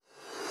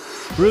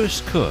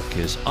Bruce Cook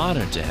is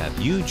honored to have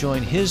you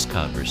join his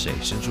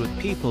conversations with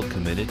people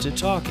committed to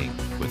talking,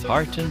 with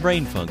heart and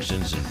brain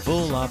functions in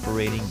full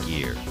operating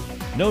gear.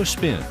 No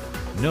spin,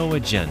 no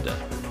agenda,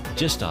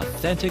 just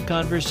authentic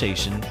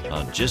conversation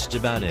on just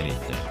about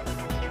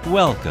anything.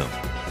 Welcome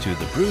to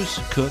the Bruce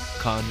Cook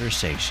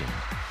Conversation.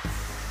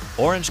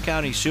 Orange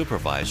County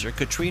Supervisor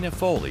Katrina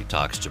Foley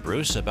talks to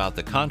Bruce about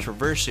the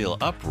controversial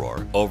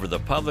uproar over the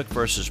public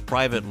versus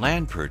private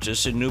land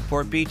purchase in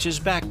Newport Beach's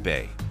Back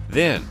Bay.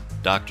 Then,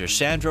 Dr.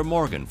 Sandra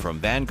Morgan from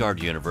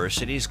Vanguard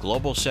University's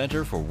Global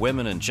Center for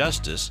Women and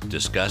Justice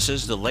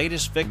discusses the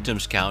latest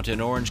victims count in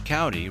Orange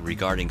County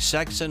regarding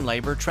sex and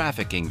labor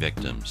trafficking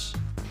victims.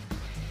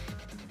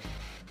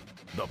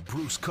 The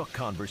Bruce Cook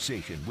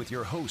Conversation with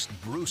your host,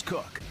 Bruce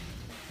Cook.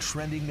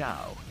 Trending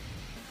now.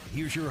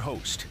 Here's your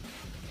host,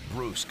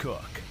 Bruce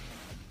Cook.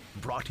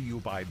 Brought to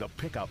you by the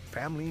Pickup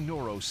Family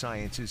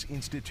Neurosciences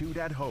Institute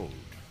at Hoag.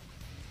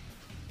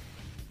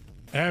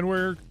 And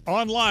we're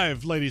on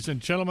live, ladies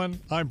and gentlemen.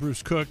 I'm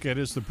Bruce Cook. It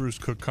is the Bruce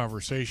Cook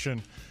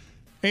Conversation.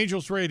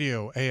 Angels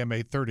Radio, AM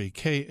 830,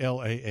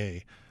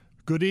 KLAA.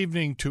 Good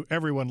evening to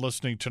everyone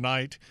listening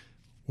tonight.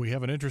 We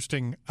have an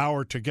interesting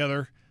hour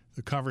together.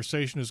 The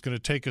conversation is going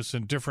to take us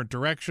in different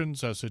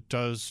directions, as it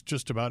does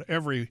just about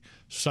every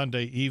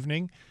Sunday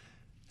evening,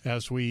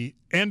 as we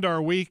end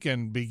our week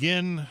and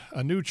begin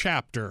a new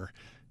chapter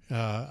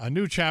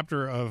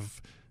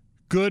of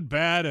good,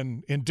 bad,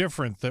 and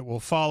indifferent that will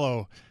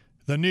follow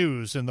the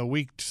news in the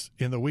week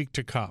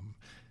to come.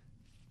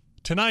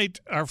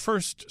 Tonight, our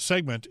first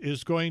segment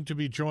is going to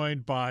be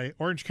joined by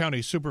Orange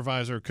County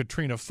Supervisor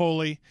Katrina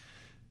Foley,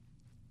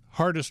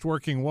 hardest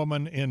working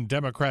woman in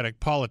Democratic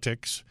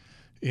politics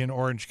in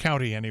Orange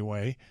County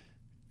anyway.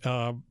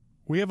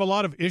 We have a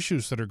lot of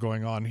issues that are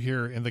going on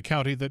here in the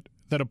county that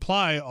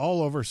apply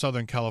all over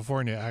Southern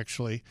California,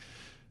 actually.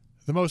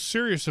 The most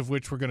serious of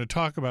which we're going to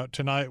talk about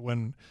tonight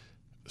when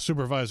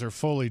Supervisor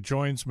Foley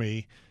joins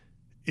me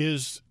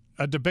is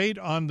a debate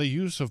on the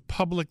use of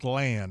public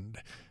land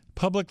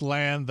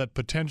that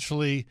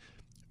potentially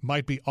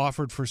might be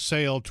offered for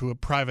sale to a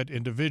private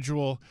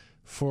individual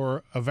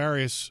for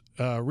various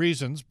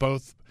reasons,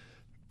 both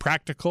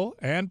practical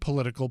and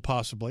political,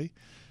 possibly.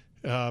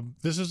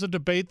 This is a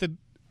debate that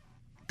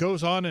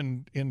goes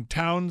on in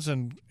towns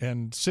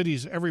and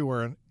cities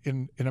everywhere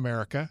in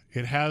America.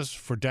 It has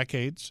for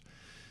decades.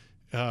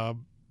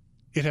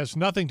 It has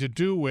nothing to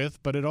do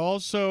with, but it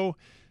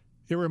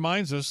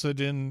reminds us that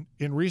in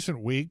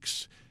recent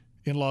weeks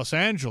in Los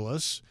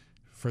Angeles,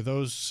 for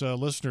those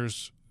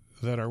listeners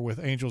that are with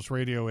Angels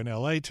Radio in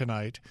L.A.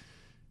 tonight,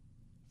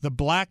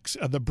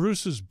 the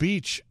Bruce's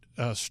Beach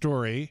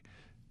story,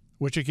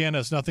 which again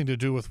has nothing to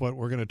do with what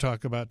we're going to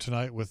talk about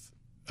tonight with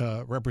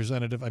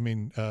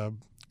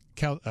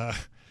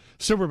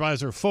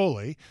Supervisor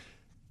Foley,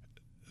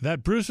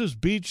 that Bruce's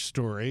Beach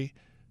story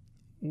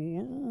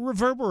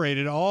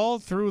reverberated all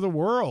through the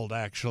world,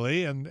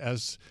 actually. And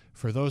as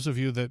for those of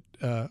you that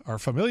are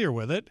familiar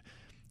with it,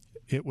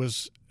 it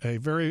was a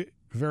very,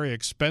 very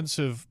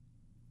expensive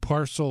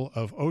parcel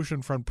of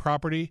oceanfront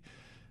property,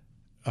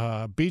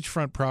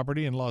 beachfront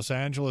property in Los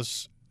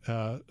Angeles,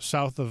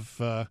 south of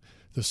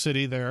the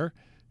city there,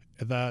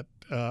 that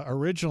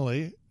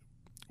originally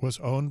was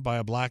owned by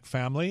a black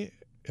family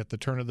at the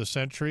turn of the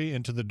century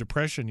into the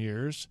Depression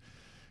years.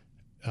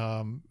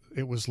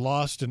 It was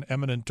lost in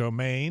eminent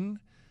domain,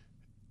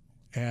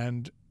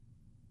 and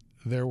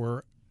there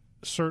were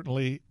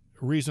certainly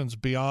reasons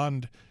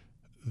beyond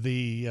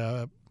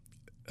the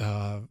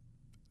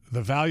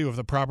value of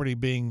the property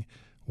being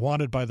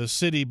wanted by the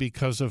city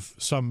because of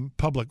some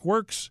public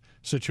works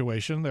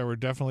situation. There were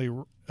definitely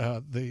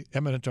the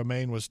eminent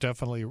domain was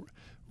definitely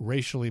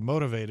racially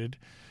motivated,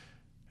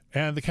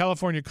 and the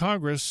California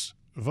Congress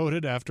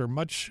voted after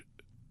much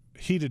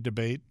heated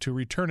debate to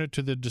return it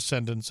to the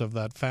descendants of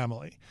that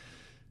family.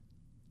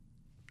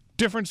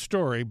 Different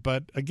story,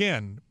 but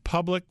again,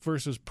 public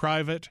versus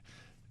private,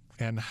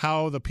 and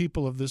how the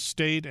people of this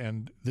state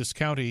and this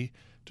county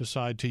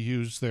decide to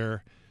use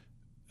their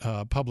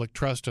public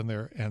trust and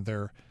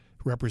their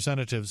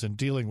representatives in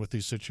dealing with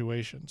these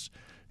situations.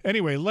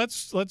 Anyway,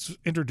 let's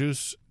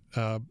introduce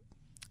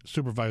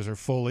Supervisor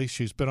Foley.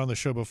 She's been on the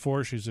show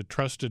before. She's a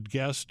trusted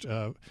guest,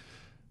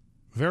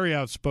 very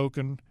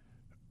outspoken,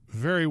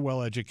 very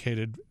well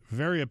educated,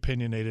 very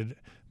opinionated,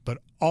 but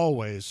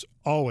always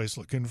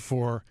looking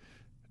for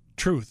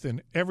truth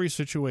in every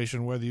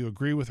situation, whether you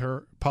agree with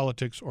her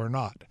politics or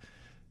not.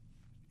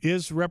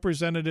 Is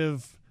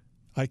Representative,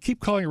 I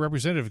keep calling her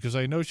Representative because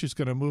I know she's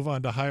going to move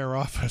on to higher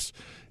office.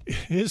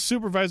 Is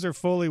Supervisor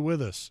Foley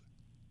with us?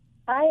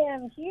 I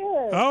am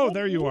here. Oh,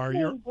 there you are.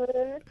 You're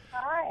Bruce.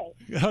 Hi.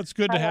 It's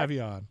good to have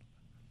you on.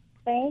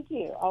 Thank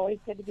you. Always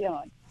good to be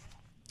on.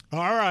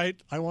 All right.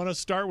 I want to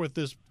start with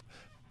this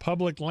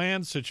public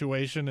land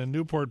situation in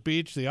Newport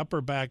Beach, the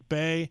Upper Back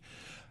Bay.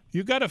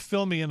 You got to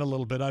fill me in a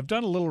little bit. I've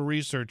done a little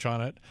research on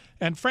it,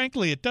 and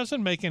frankly, it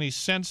doesn't make any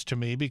sense to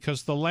me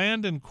because the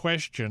land in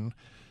question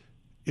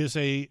is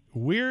a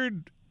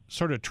weird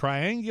sort of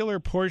triangular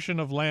portion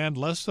of land,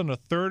 less than a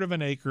third of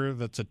an acre,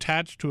 that's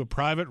attached to a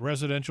private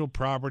residential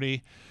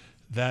property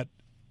that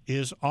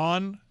is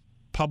on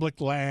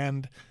public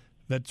land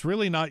that's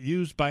really not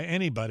used by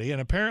anybody, and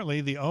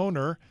apparently the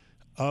owner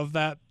of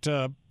that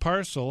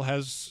parcel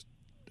has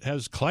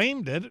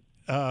claimed it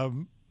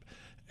and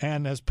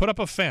has put up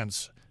a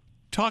fence.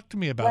 Talk to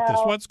me about this.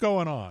 What's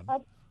going on?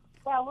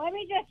 Well, let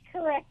me just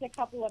correct a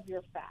couple of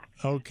your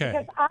facts. Okay.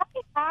 Because I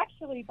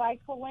actually, by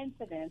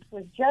coincidence,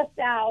 was just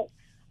out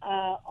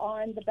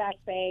on the Back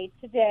Bay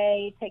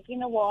today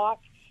taking a walk,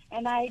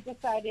 and I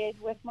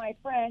decided with my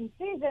friend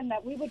Susan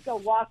that we would go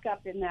walk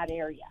up in that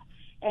area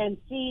and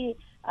see,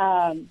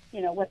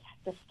 what's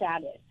the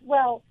status.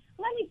 Well,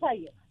 let me tell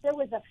you, there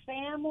was a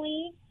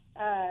family,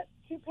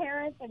 2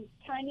 parents and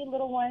tiny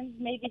little ones.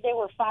 Maybe they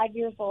were 5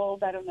 years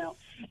old. I don't know.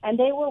 And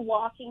they were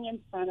walking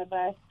in front of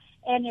us,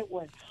 and it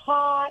was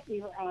hot.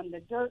 We were on the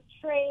dirt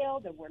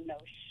trail. There were no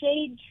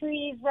shade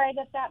trees right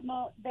at that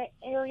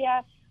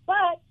area.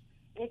 But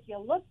if you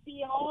look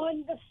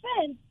beyond the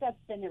fence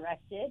that's been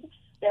erected,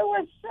 there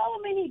were so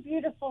many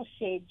beautiful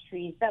shade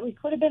trees that we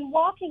could have been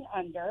walking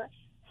under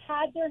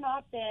had there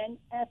not been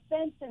a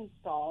fence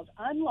installed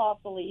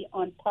unlawfully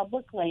on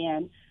public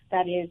land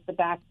that is the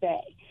Back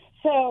Bay.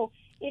 So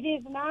it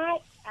is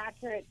not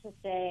accurate to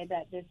say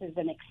that this is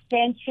an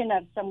extension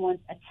of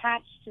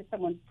attached to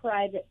someone's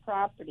private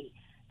property.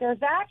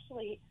 There's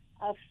actually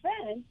a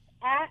fence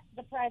at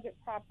the private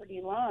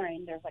property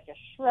line. There's like a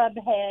shrub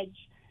hedge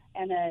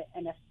and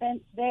a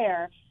fence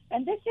there.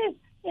 And this is,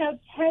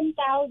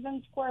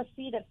 10,000 square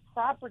feet of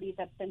property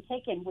that's been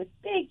taken with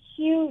big,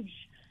 huge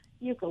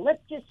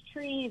eucalyptus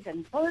trees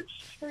and birch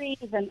trees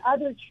and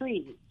other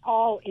trees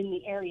all in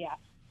the area.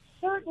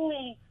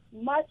 Certainly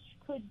much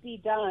could be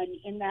done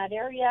in that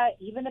area,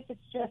 even if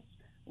it's just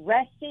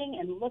resting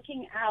and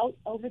looking out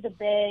over the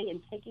bay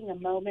and taking a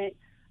moment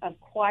of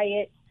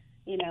quiet,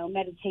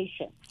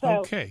 meditation. So,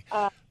 okay.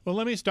 Well,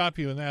 let me stop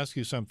you and ask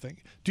you something.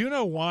 Do you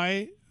know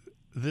why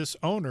this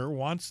owner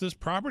wants this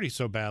property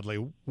so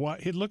badly?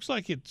 It looks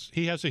like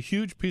he has a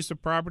huge piece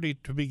of property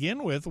to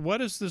begin with.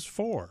 What is this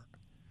for?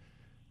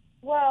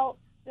 Well,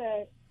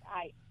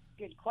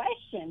 good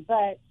question.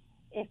 But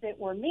if it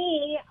were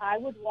me, I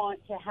would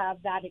want to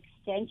have that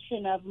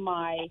extension of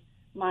my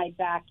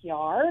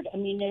backyard. I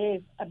mean, it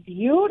is a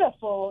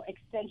beautiful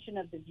extension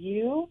of the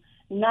view.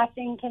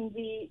 Nothing can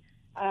be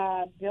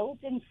built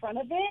in front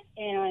of it,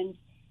 and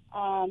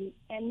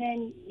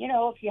then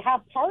if you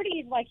have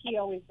parties like he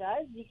always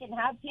does, you can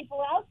have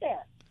people out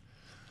there.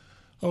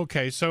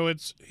 Okay, so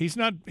he's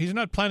not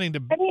planning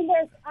to. I mean,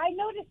 I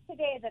noticed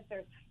today that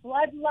there's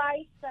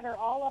floodlights that are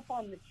all up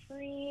on the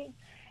trees,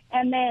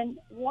 and then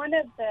one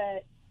of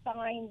the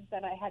signs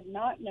that I had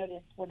not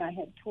noticed when I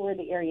had toured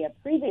the area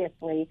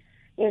previously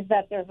is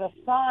that there's a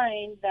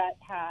sign that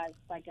has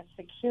like a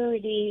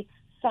security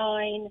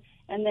sign,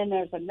 and then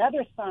there's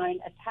another sign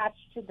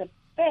attached to the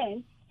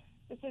fence.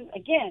 This is,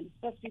 again,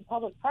 supposed to be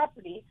public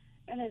property,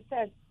 and it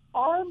says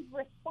armed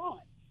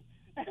response.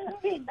 I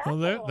mean,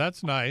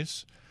 that's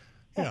nice.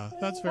 Yeah,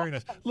 that's very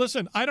nice.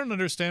 Listen, I don't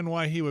understand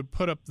why he would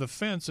put up the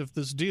fence if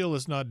this deal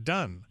is not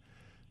done.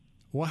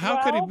 Well,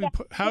 how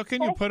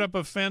can you put up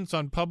a fence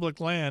on public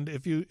land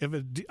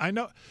I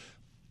know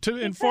to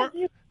enforce?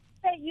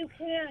 You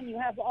can. You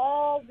have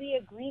all the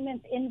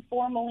agreements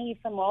informally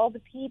from all the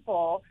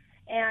people,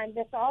 and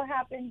this all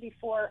happened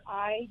before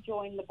I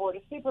joined the Board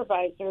of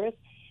Supervisors.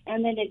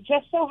 And then it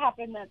just so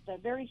happened that the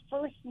very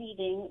first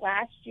meeting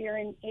last year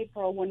in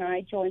April, when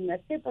I joined the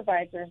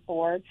Supervisors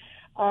Board,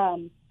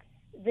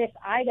 this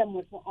item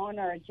was on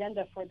our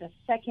agenda for the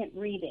second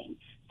reading.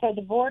 So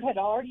the board had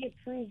already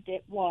approved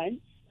it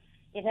once.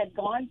 It had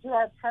gone through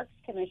our Parks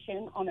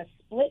Commission on a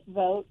split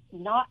vote,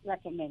 not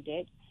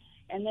recommended.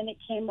 And then it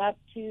came up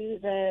to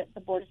the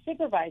Board of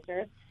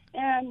Supervisors.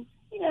 And,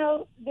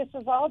 this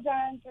was all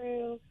done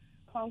through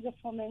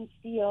Congresswoman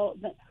Steele,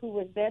 who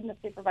was then the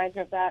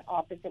supervisor of that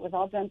office. It was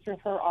all done through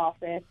her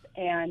office.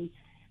 And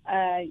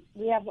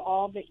we have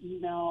all the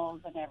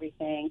emails and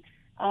everything.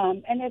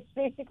 And it's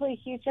basically,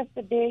 he's just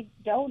a big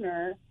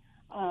donor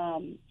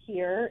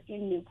here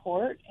in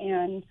Newport.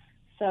 And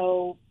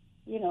so,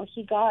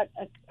 he got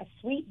a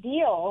sweet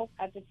deal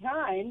at the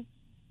time,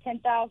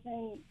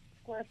 10,000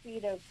 square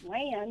feet of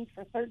land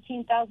for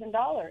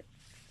 $13,000.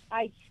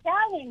 I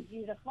challenge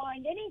you to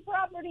find any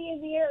property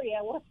in the area.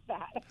 What's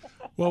that?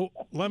 Well,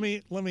 let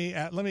me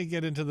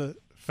get into the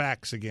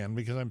facts again,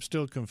 because I'm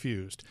still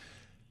confused.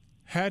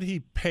 Had he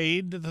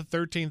paid the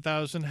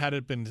 $13,000? Had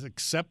it been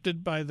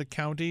accepted by the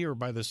county or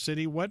by the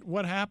city?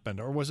 What happened?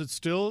 Or was it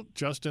still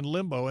just in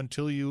limbo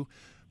until you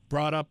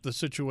brought up the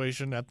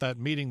situation at that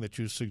meeting that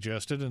you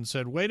suggested and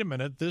said, wait a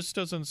minute, this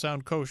doesn't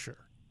sound kosher?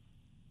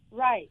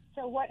 Right.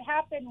 So what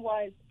happened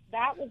was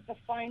that was the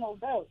final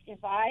vote.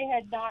 If I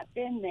had not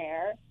been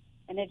there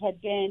and it had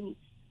been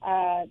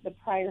the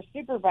prior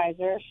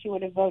supervisor, she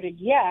would have voted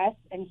yes,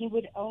 and he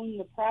would own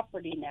the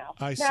property now.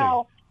 I see.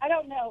 Now, I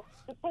don't know.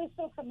 The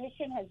Postal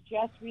Commission has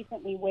just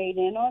recently weighed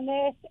in on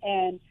this,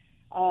 and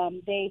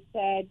they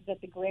said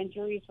that the grand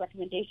jury's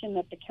recommendation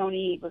that the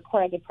county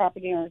require the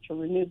property owner to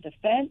remove the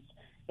fence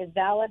is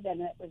valid,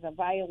 and it was a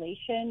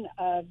violation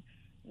of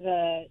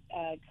the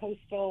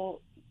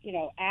Coastal,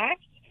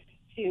 Act.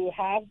 to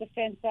have the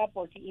fence up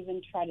or to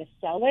even try to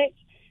sell it.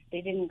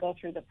 They didn't go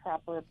through the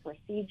proper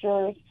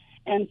procedures.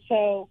 And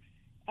so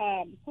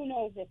who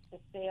knows if the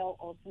sale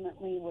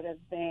ultimately would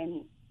have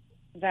been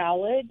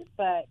valid,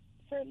 but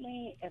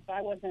certainly if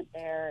I wasn't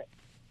there,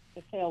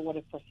 the sale would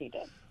have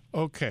proceeded.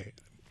 Okay.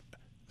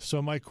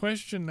 So my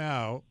question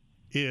now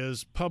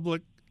is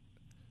public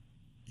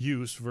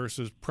use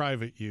versus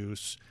private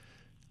use.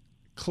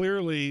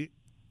 Clearly,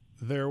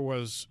 there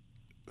was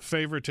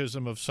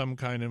favoritism of some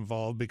kind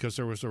involved because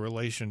there was a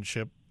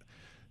relationship,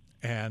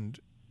 and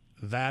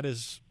that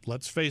is,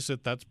 let's face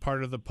it, that's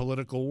part of the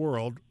political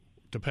world,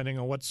 depending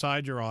on what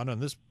side you're on.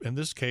 In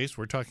this case,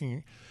 we're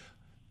talking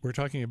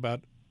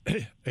about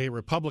a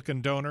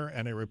Republican donor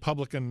and a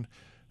Republican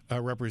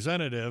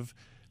representative.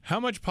 How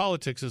much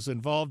politics is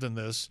involved in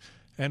this,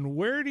 and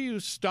where do you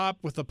stop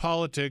with the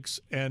politics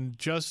and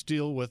just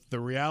deal with the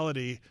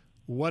reality?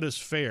 What is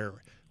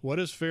fair? What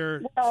is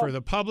fair for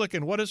the public,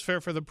 and what is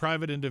fair for the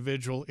private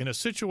individual in a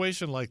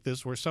situation like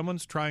this where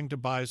someone's trying to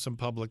buy some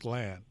public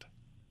land?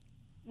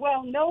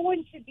 Well, no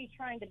one should be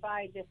trying to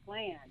buy this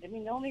land. I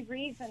mean, the only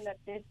reason that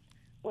this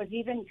was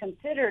even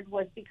considered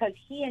was because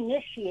he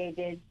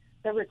initiated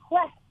the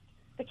request.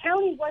 The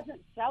county wasn't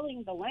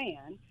selling the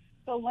land.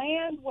 The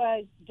land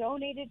was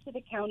donated to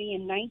the county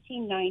in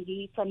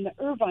 1990 from the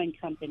Irvine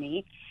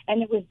Company,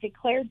 and it was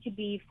declared to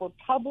be for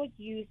public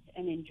use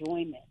and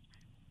enjoyment.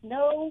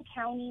 No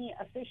county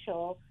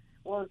official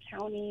or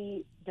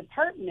county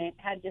department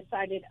had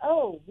decided,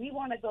 we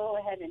want to go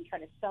ahead and try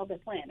to sell this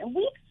land. And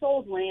we've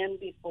sold land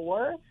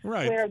before,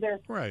 right? Where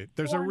there's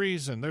There's a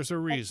reason. There's a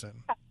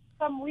reason.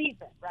 Some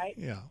reason, right?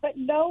 Yeah. But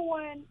no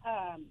one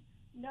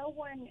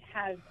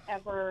has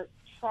ever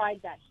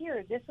tried that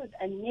here. This was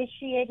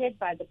initiated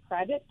by the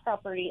private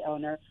property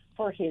owner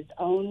for his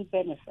own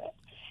benefit,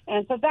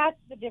 and so that's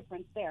the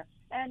difference there.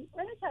 And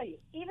let me tell you,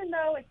 even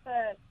though it's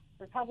a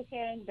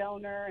Republican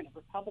donor and a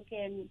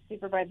Republican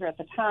supervisor at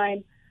the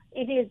time,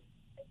 it is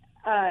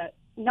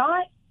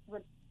not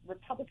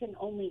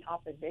Republican-only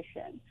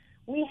opposition.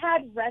 We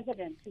had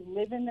residents who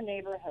live in the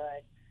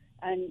neighborhood,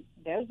 and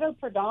those are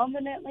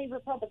predominantly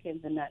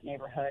Republicans in that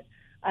neighborhood.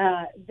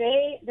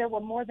 There were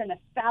more than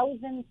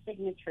 1,000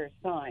 signatures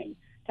signed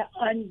to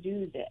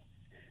undo this.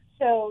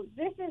 So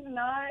this isn't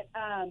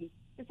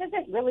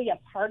really a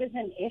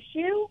partisan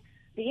issue.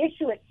 The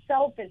issue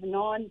itself is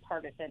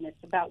nonpartisan.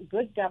 It's about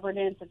good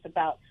governance. It's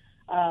about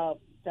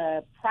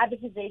the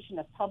privatization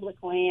of public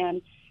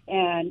land,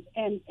 and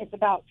it's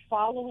about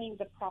following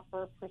the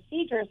proper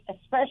procedures,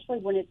 especially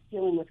when it's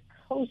dealing with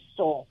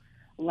coastal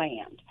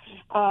land.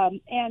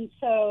 And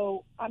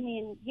so, I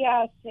mean,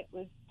 yes, it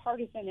was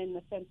partisan in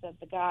the sense that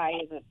the guy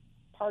is a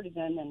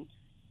partisan and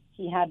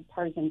he had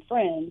partisan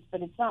friends,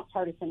 but it's not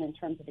partisan in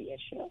terms of the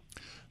issue.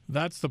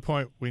 That's the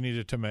point we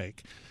needed to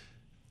make.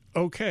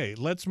 Okay,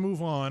 let's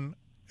move on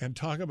and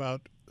talk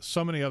about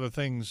so many other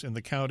things in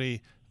the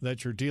county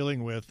that you're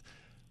dealing with.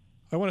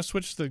 I want to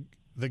switch the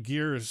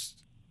gears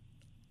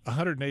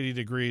 180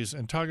 degrees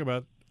and talk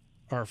about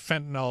our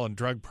fentanyl and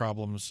drug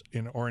problems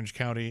in Orange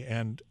County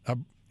and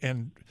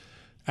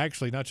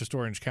actually not just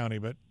Orange County,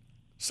 but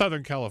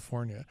Southern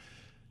California.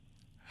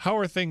 How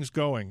are things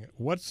going?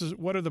 What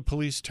are the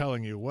police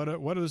telling you? What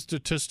are the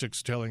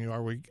statistics telling you?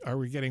 Are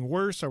we getting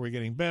worse? Are we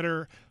getting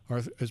better?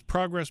 Is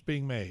progress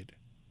being made?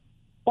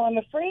 Well, I'm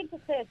afraid to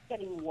say it's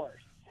getting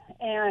worse.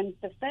 And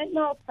the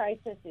fentanyl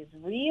crisis is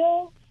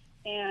real,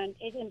 and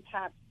it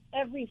impacts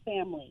every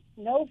family.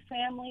 No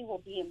family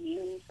will be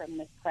immune from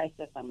this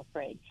crisis, I'm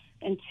afraid,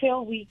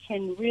 until we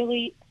can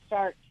really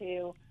start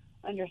to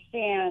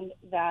understand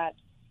that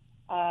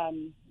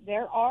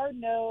there are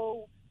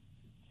no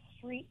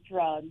street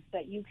drugs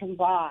that you can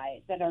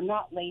buy that are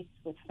not laced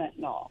with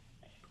fentanyl.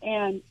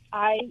 And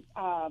I've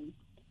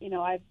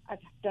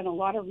done a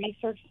lot of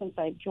research since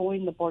I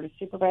joined the Board of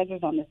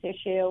Supervisors on this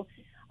issue.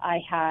 I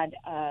had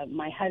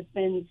my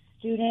husband's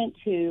student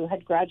who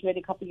had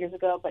graduated a couple years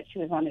ago, but she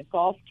was on his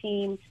golf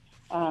team.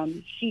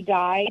 She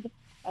died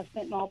of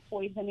fentanyl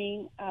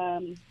poisoning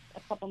a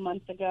couple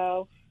months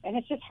ago, and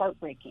it's just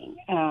heartbreaking.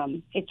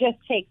 It just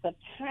takes a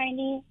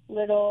tiny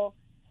little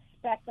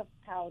speck of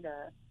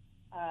powder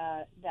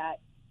that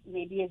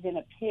maybe is in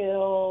a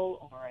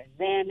pill or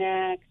a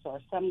Xanax or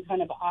some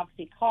kind of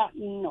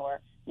Oxycontin, or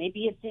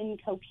maybe it's in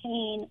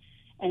cocaine,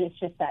 and it's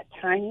just that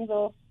tiny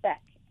little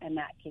speck, and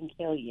that can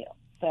kill you.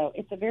 So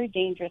it's a very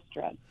dangerous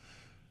drug.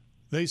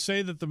 They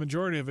say that the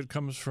majority of it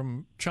comes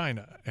from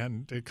China,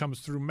 and it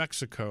comes through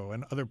Mexico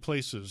and other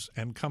places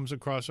and comes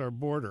across our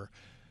border.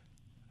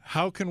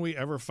 How can we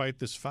ever fight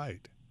this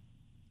fight?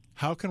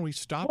 How can we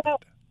stop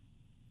it?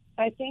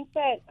 I think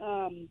that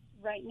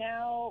right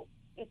now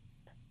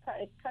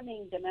it's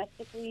coming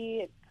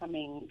domestically. It's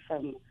coming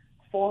from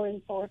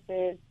foreign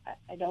sources.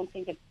 I don't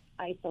think it's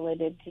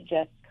isolated to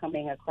just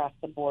coming across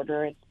the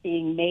border. It's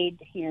being made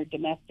here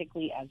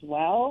domestically as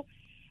well.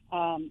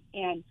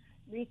 And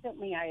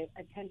recently I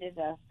attended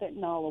a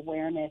fentanyl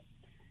awareness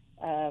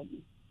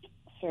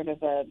sort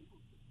of a,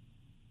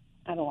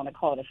 I don't want to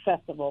call it a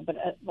festival, but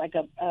like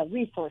a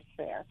resource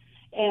fair.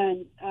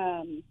 And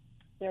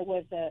there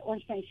was an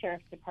Orange County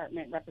Sheriff's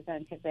Department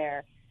representative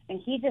there,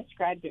 and he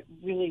described it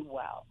really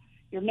well.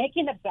 You're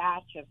making a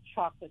batch of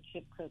chocolate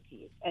chip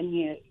cookies, and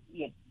you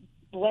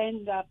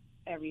blend up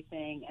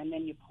everything, and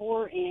then you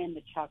pour in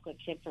the chocolate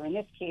chips, or in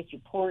this case, you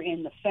pour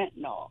in the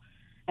fentanyl.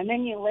 And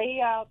then you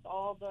lay out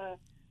all the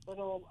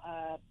little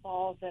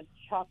balls of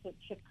chocolate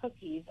chip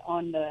cookies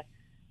on the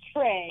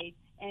tray,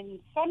 and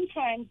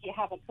sometimes you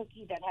have a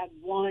cookie that has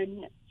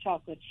one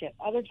chocolate chip.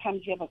 Other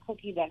times you have a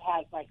cookie that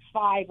has like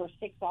 5 or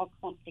 6 all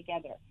clumped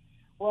together.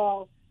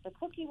 Well, the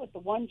cookie with the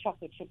one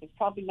chocolate chip is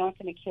probably not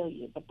going to kill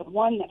you, but the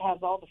one that has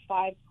all the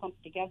 5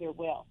 clumped together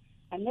will.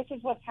 And this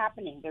is what's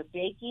happening. They're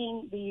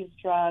baking these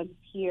drugs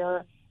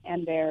here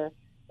and there,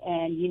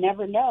 and you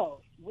never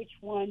know which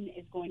one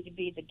is going to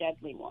be the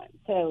deadly one.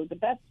 So the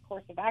best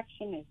course of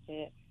action is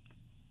to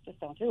just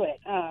don't do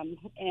it.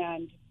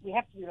 And we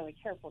have to be really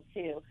careful,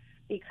 too,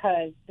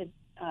 because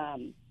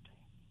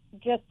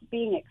just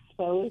being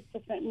exposed to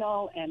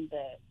fentanyl and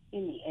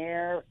in the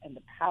air and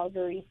the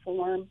powdery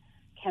form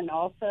can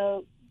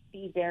also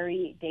be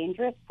very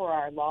dangerous for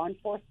our law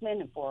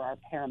enforcement and for our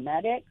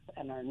paramedics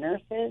and our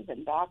nurses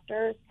and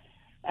doctors.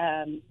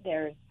 I've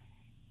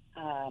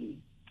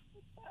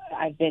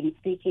been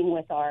speaking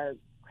with our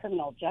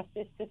criminal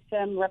justice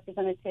system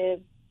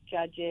representatives,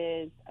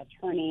 judges,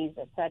 attorneys,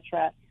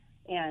 etc.,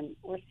 and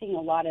we're seeing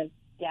a lot of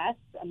deaths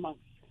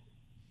amongst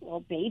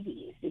little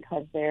babies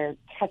because they're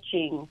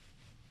touching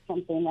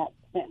something that's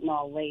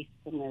fentanyl laced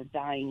and they're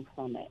dying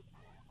from it.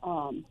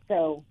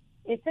 So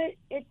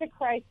it's a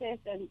crisis,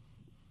 and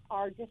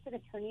our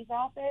district attorney's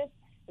office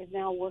is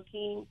now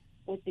working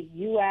with the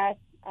U.S.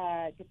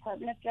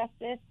 Department of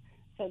Justice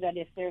so that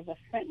if there's a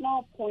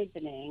fentanyl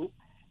poisoning,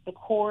 the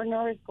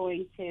coroner is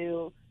going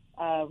to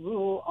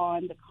rule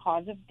on the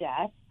cause of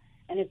death,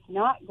 and it's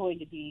not going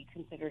to be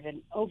considered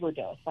an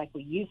overdose like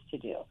we used to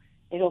do.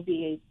 It'll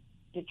be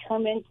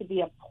determined to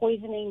be a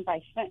poisoning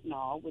by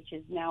fentanyl, which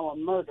is now a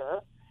murder,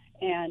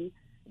 and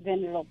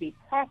then it'll be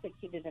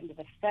prosecuted under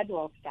the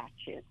federal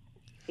statutes.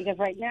 Because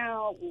right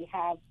now we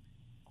have,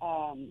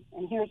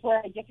 and here's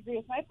where I disagree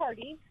with my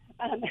party,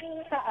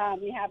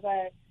 we have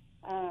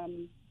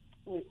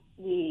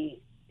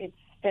it's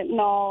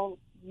fentanyl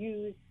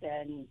use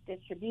and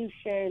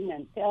distribution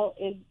and sale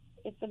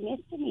it's a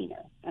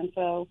misdemeanor, and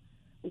so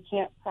we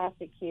can't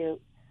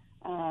prosecute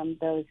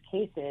those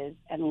cases,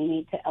 and we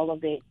need to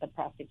elevate the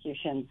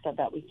prosecution so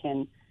that we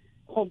can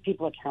hold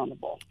people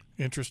accountable.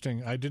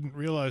 Interesting. I didn't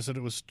realize that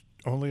it was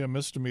only a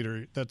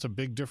misdemeanor. That's a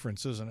big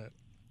difference, isn't it?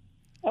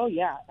 Oh,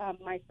 yeah.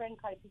 My friend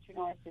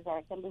Katrina is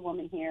our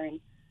assemblywoman here in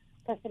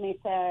Costa Mesa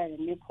and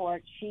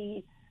Newport.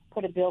 She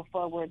put a bill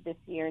forward this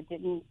year,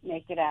 didn't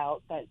make it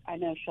out, but I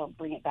know she'll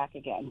bring it back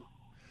again.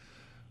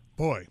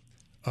 Boy,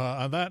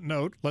 on that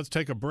note, let's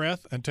take a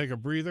breath and take a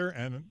breather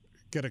and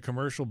get a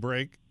commercial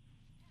break.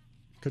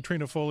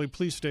 Katrina Foley,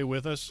 please stay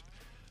with us.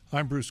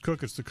 I'm Bruce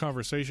Cook. It's The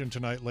Conversation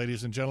tonight,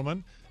 ladies and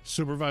gentlemen.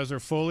 Supervisor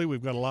Foley,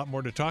 we've got a lot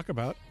more to talk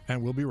about,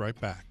 and we'll be right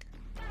back.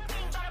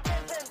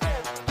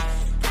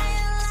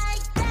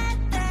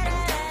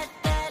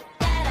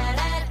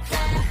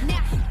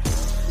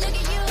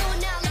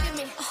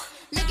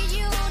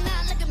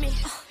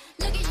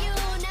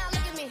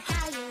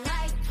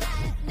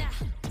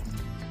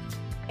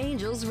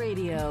 Angels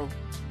Radio,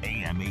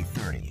 AM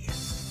 830.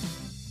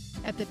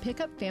 At the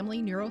Pickup Family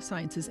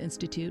Neurosciences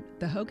Institute,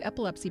 the Hoag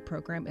Epilepsy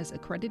Program is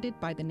accredited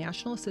by the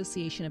National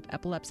Association of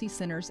Epilepsy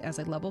Centers as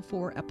a Level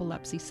 4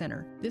 epilepsy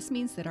center. This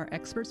means that our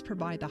experts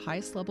provide the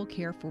highest level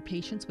care for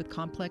patients with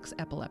complex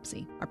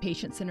epilepsy. Our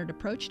patient-centered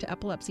approach to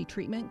epilepsy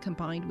treatment,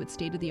 combined with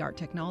state-of-the-art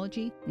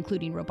technology,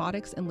 including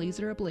robotics and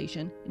laser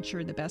ablation,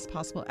 ensure the best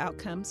possible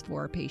outcomes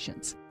for our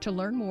patients. To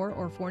learn more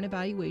or for an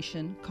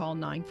evaluation, call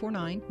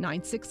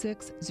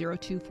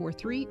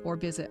 949-966-0243 or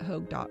visit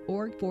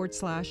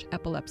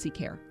hoag.org/epilepsy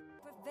care.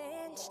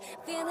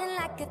 Feeling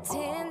like a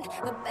 10,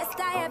 the best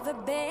I ever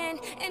been,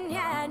 and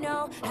yeah, I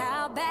know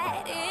how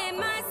bad it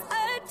must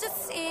hurt to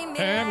see me.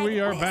 And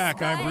we are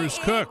back. I'm Bruce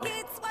Cook.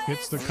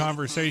 It's The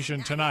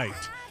Conversation tonight.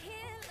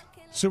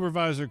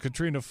 Supervisor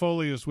Katrina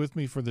Foley is with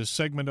me for this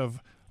segment of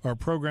our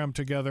program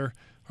together,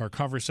 our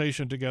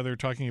conversation together,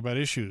 talking about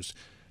issues.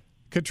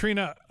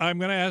 Katrina, I'm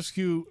going to ask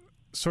you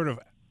sort of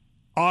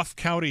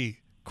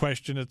off-county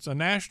question. It's a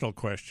national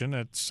question.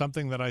 It's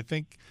something that I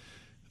think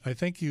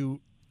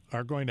you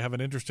are going to have an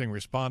interesting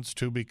response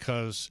to,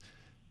 because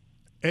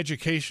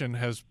education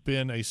has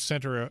been a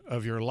center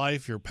of your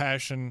life, your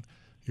passion,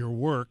 your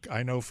work,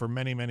 I know, for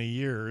many, many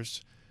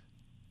years,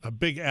 a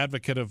big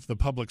advocate of the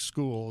public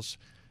schools.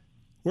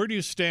 Where do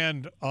you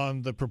stand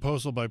on the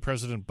proposal by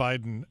President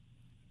Biden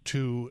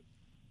to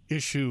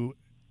issue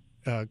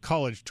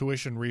college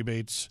tuition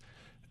rebates,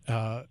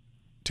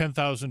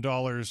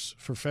 $10,000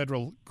 for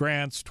federal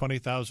grants,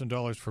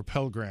 $20,000 for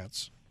Pell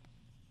Grants?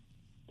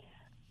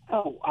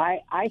 Oh,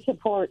 I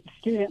support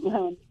student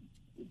loan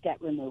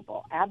debt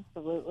removal.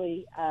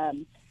 Absolutely.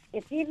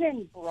 It's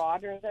even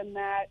broader than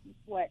that.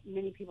 What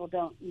many people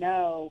don't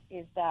know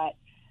is that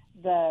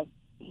the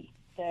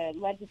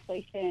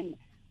legislation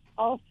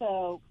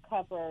also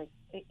covers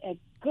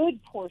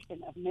good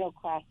portion of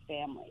middle-class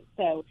families.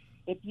 So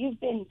if you've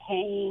been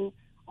paying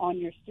on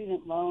your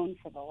student loan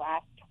for the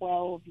last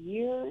 12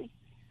 years,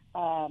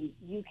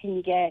 you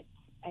can get,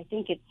 I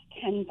think it's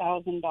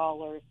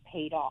 $10,000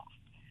 paid off.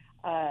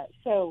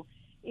 So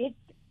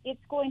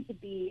it's going to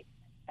be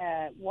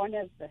one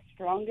of the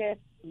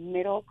strongest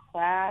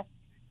middle-class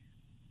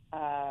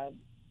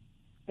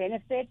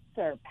benefits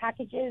or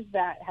packages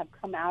that have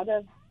come out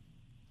of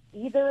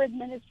either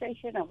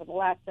administration over the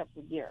last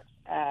several years.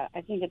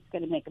 I think it's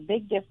going to make a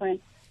big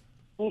difference.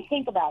 When you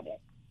think about it,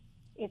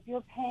 if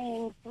you're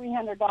paying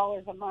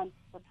 $300 a month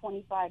for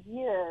 25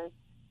 years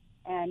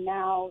and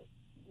now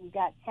you've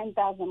got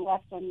 $10,000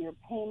 left on your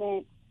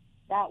payment,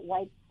 that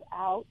wipes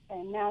out,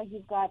 and now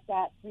you've got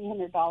that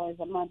 $300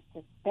 a month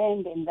to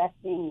spend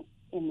investing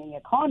in the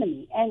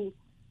economy. And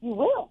you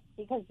will,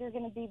 because you're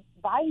going to be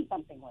buying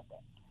something with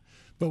it.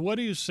 But what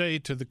do you say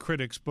to the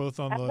critics both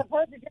on As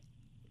opposed to just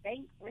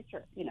banks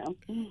richer,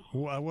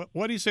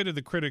 What do you say to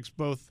the critics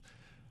both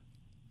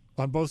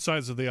on both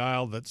sides of the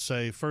aisle that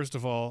say, first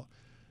of all,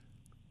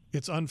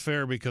 it's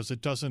unfair because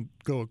it doesn't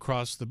go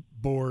across the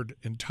board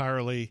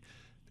entirely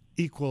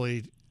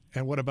equally,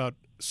 and what about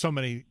so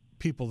many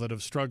people that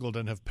have struggled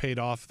and have paid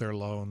off their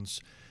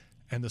loans?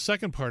 And the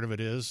second part of it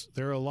is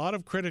there are a lot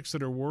of critics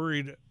that are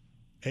worried,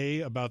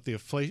 A, about the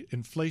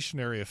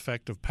inflationary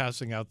effect of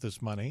passing out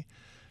this money,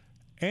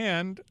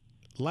 and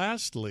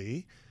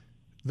lastly,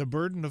 the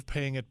burden of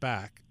paying it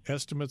back.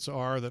 Estimates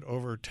are that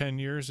over 10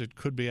 years it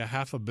could be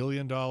 $500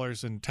 million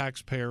in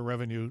taxpayer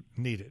revenue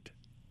needed.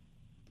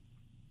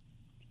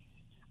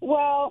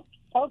 Well,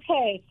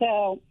 okay,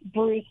 so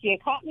Bruce, you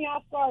caught me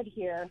off guard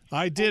here.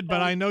 I did,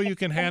 but I know you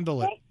can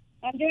handle it.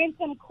 I'm doing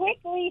some quick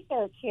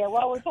research here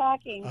while we're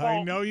talking.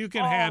 I know you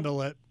can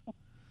handle it.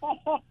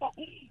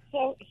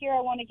 So here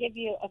I want to give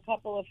you a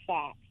couple of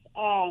facts.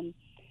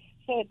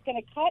 So it's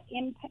going to cut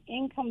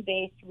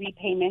income-based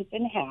repayments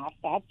in half.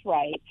 That's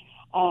right.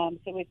 So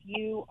if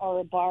you are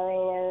a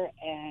borrower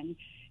and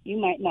you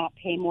might not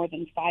pay more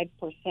than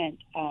 5%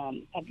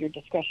 of your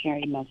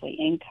discretionary monthly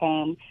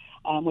income,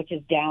 which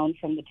is down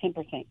from the 10%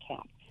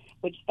 cap,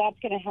 which that's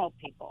going to help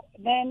people.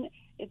 Then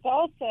it's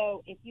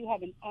also, if you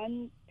have an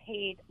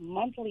unpaid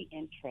monthly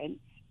interest,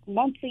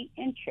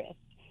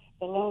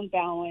 the loan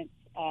balance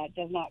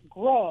does not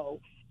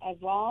grow as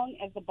long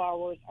as the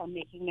borrowers are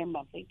making their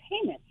monthly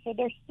payments. So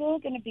there's still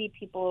going to be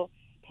people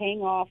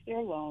paying off their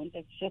loans.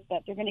 It's just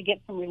that they're going to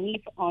get some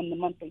relief on the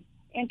monthly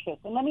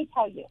interest. And let me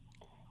tell you,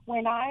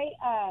 when I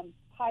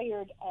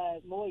hired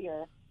a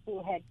lawyer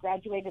who had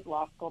graduated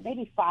law school,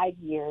 maybe 5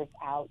 years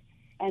out,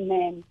 and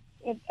then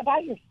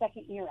about your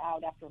second year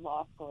out after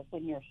law school is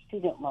when your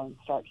student loans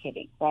start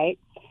hitting, right?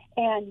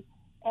 And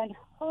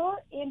her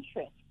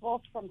interest,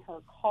 both from her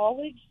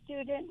college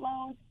student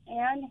loans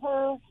and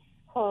her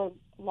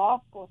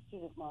law school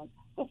student loans,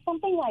 was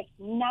something like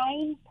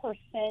 9%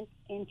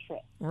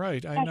 interest.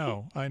 Right, I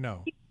know.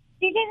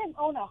 She didn't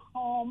own a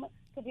home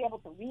to be able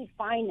to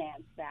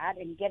refinance that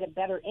and get a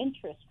better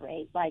interest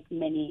rate like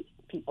many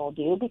people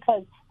do,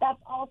 because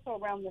that's also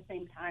around the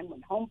same time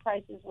when home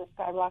prices were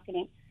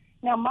skyrocketing.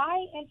 Now,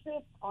 my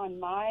interest on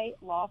my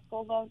law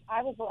school loans,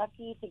 I was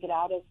lucky to get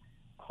out of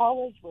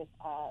college with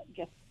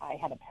I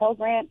had a Pell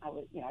Grant. I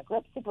grew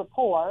up super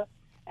poor,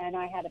 and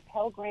I had a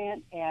Pell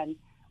Grant, and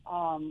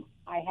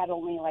I had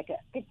only like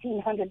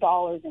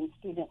 $1,500 in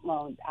student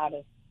loans out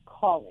of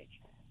college.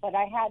 But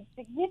I had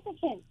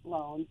significant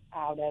loans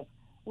out of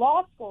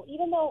law school,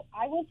 even though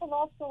I went to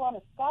law school on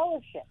a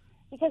scholarship.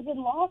 Because in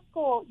law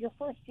school, your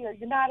first year,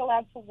 you're not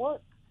allowed to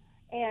work,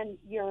 and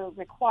you're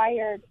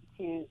required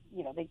to,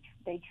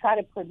 they try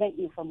to prevent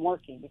you from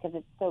working because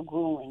it's so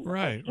grueling.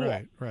 Right.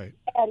 And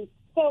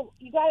so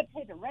you got to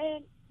pay the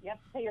rent, you have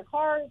to pay your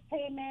car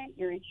payment,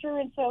 your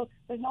insurance. So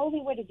the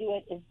only way to do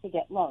it is to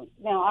get loans.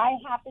 Now, I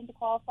happened to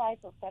qualify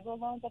for federal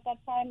loans at that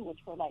time, which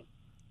were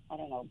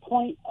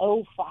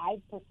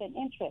 0.05%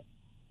 interest.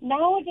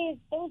 Nowadays,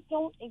 those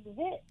don't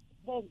exist.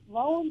 The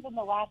loans in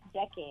the last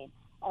decade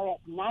are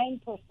at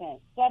 9%,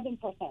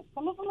 7%.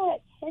 Some of them are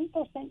at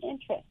 10%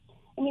 interest.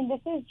 I mean,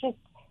 this is just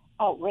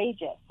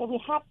outrageous. So we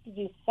have to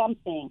do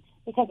something,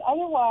 because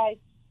otherwise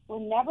we're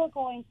never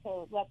going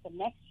to let the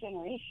next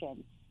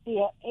generation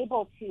be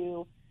able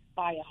to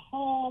buy a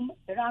home.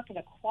 They're not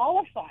going to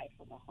qualify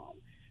for the home.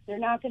 They're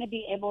not going to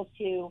be able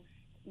to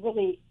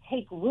really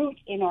take root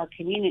in our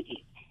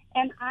communities.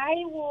 And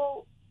I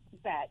will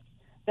bet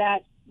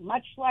that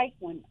much like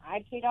when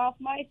I paid off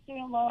my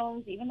student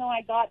loans, even though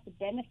I got the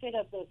benefit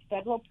of those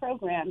federal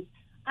programs,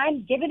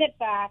 I'm giving it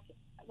back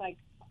like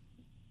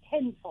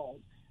tenfold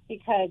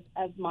because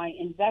of my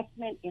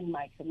investment in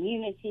my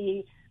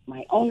community,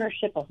 my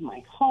ownership of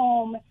my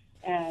home,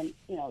 and,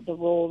 the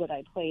role that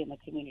I play in the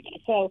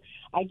community. So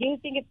I do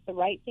think it's the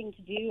right thing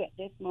to do at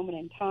this moment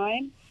in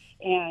time.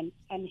 And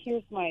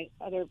here's my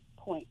other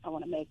point I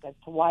want to make as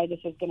to why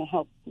this is going to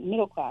help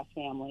middle-class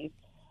families,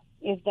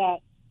 is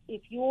that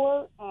if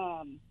you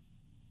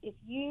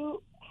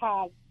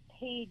have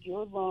paid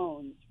your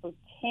loans for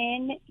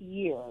 10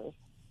 years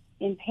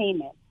in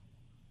payments,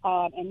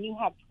 and you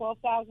have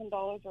 $12,000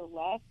 or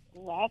less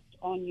left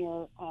on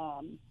your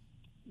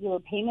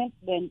payments,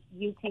 then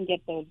you can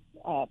get those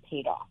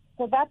paid off.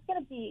 So that's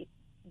going to be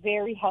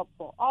very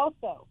helpful.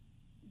 Also,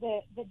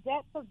 the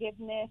debt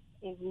forgiveness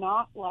is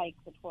not like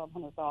the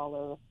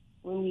 $1,200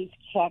 relief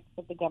checks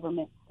that the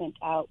government sent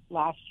out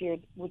last year,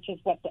 which is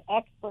what the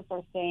experts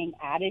are saying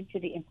added to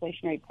the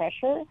inflationary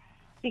pressure,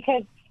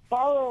 because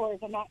borrowers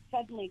are not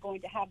suddenly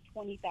going to have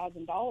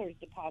 $20,000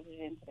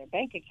 deposited into their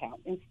bank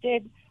account.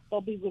 Instead,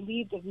 they'll be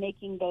relieved of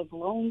making those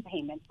loan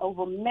payments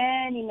over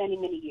many, many,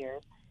 many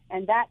years.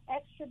 And that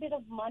extra bit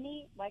of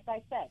money, like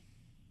I said,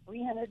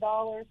 $300,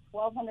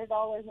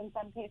 $1,200 in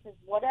some cases,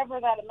 whatever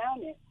that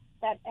amount is,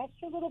 that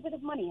extra little bit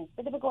of money,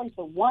 instead of it going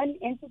to one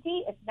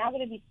entity, it's now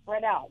going to be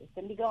spread out. It's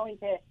going to be going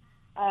to,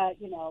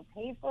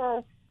 pay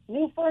for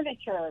new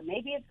furniture.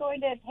 Maybe it's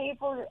going to pay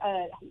for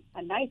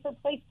a nicer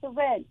place to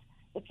rent.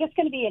 It's just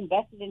going to be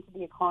invested into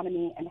the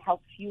economy and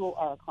help fuel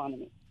our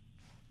economy.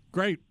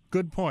 Great.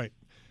 Good point.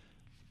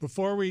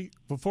 Before we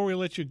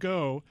let you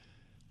go,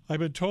 I've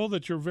been told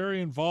that you're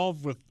very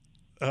involved with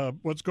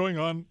what's going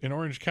on in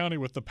Orange County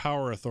with the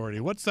Power Authority.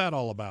 What's that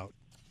all about?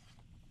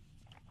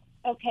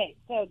 Okay,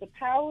 so the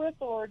Power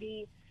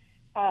Authority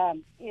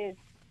is,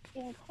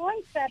 in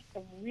concept,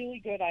 a really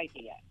good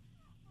idea.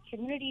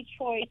 Community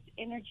choice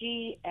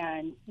energy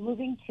and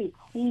moving to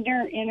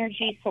cleaner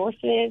energy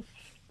sources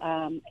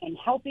and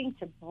helping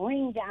to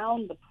bring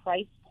down the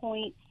price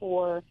point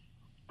for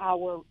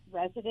our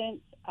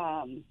residents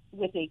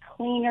with a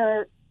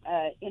cleaner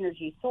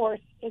energy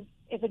source is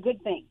a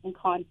good thing in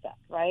concept,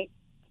 right?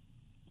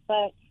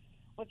 But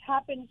what's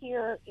happened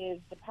here is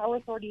the Power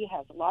Authority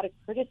has a lot of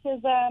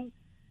criticism.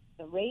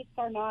 The rates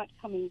are not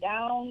coming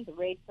down. The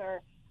rates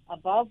are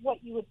above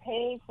what you would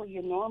pay for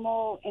your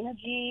normal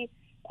energy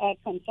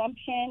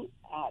consumption.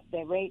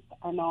 The rates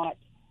are not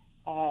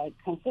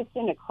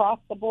consistent across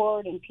the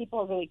board, and people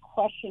are really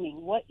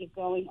questioning what is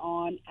going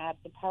on at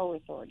the Power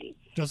Authority.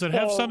 Does it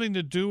have something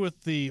to do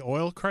with the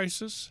oil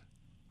crisis?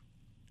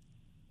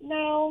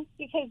 No,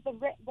 because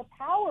the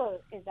power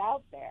is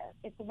out there.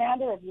 It's a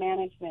matter of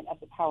management of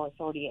the Power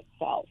Authority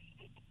itself.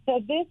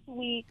 So this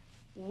week,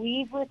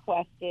 we've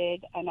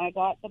requested, and I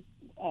got the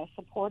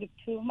support of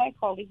two of my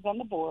colleagues on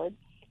the board,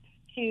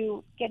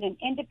 to get an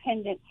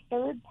independent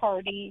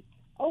third-party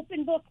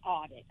open book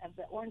audit of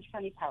the Orange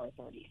County Power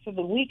Authority, so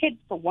that we could,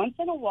 for once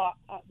and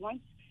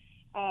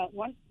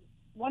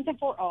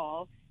for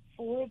all,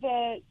 for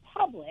the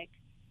public,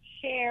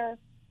 share.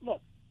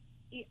 Look,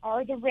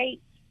 are the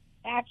rates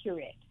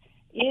accurate?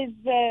 Is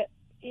there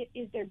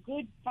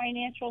good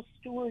financial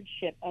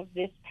stewardship of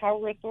this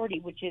Power Authority,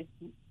 which is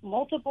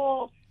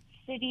multiple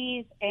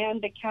cities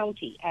and the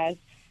county as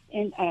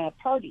in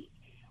parties?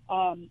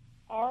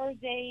 Are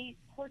they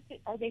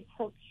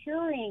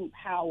procuring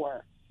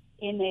power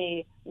in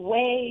a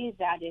way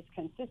that is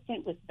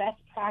consistent with best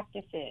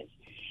practices?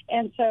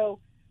 And so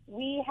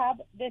we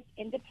have this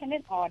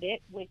independent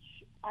audit, which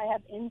I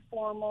have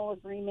informal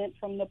agreement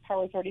from the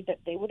Power Authority that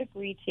they would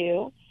agree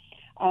to,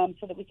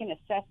 so that we can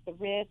assess the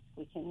risk,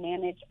 we can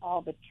manage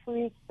all the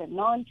truths, the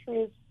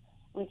non-truths,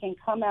 we can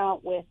come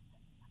out with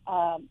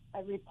a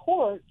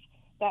report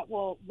that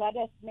will let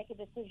us make a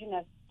decision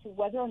as to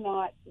whether or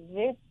not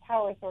this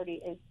Power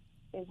Authority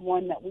is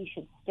one that we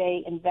should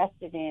stay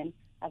invested in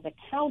as a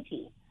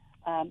county,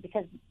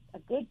 because a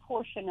good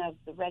portion of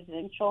the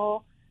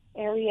residential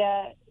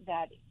area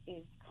that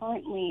is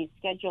currently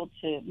scheduled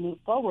to move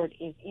forward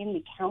is in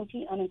the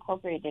county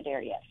unincorporated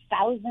area,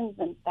 thousands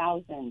and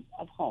thousands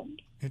of homes.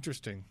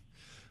 Interesting.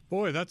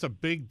 Boy, that's a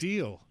big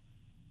deal.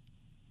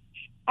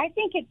 I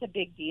think it's a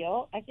big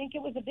deal. I think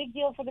it was a big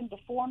deal for them to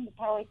form the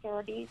Power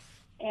Authority,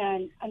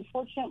 and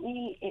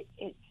unfortunately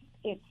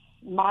it's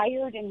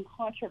mired in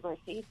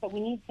controversy, so we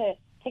need to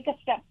take a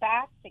step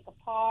back, take a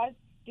pause,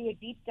 do a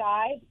deep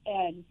dive,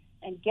 and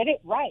get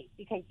it right,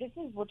 because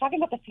we're talking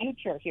about the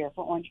future here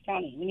for Orange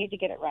County. We need to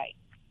get it right.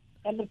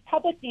 And the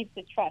public needs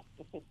to trust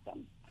the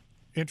system.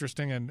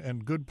 Interesting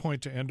and good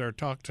point to end our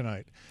talk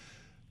tonight.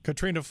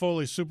 Katrina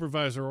Foley,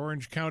 Supervisor,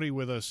 Orange County,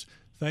 with us.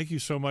 Thank you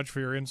so much for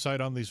your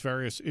insight on these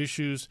various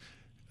issues.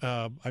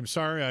 I'm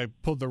sorry I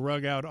pulled the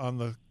rug out on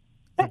the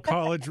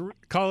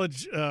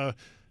college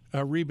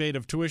rebate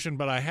of tuition,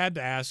 but I had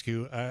to ask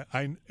you.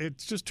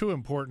 It's just too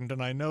important,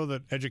 and I know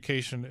that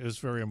education is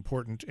very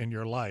important in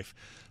your life.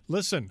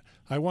 Listen,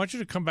 I want you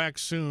to come back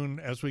soon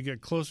as we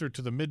get closer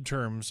to the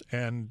midterms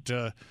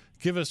and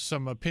give us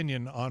some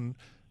opinion on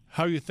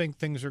how you think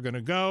things are going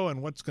to go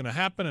and what's going to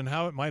happen and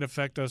how it might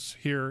affect us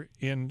here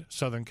in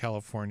Southern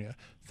California.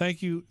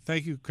 Thank you,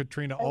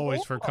 Katrina,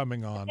 always for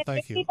coming on.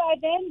 Thank you. Maybe by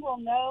then we'll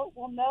know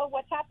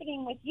what's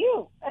happening with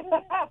you. I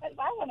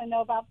want to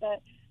know about the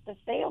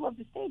sale of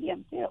the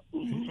stadium too.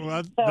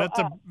 Well,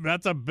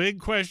 that's a big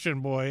question,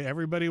 boy.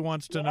 Everybody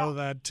wants to know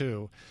that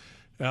too.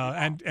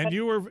 And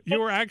you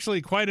were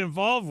actually quite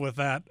involved with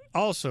that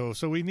also.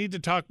 So we need to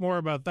talk more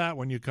about that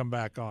when you come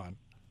back on.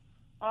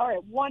 All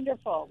right,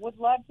 wonderful. Would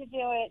love to do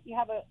it. You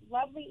have a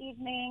lovely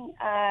evening.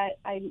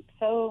 I'm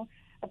so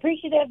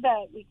appreciative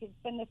that we could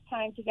spend this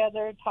time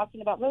together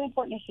talking about really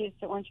important issues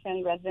to Orange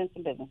County residents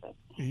and businesses.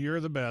 You're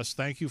the best.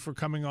 Thank you for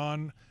coming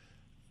on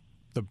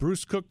the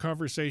Bruce Cook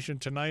Conversation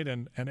tonight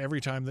and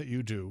every time that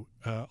you do.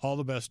 All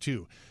the best to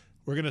you.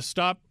 We're going to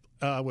stop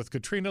with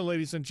Katrina,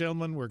 ladies and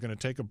gentlemen. We're going to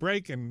take a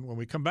break, and when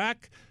we come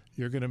back,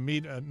 you're going to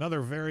meet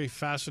another very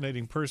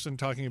fascinating person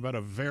talking about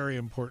a very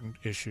important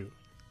issue.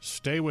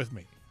 Stay with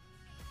me.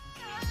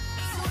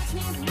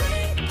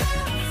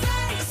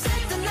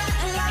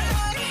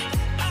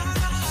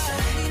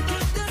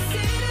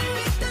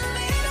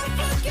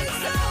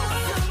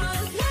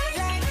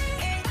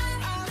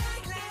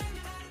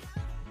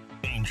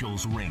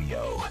 Angels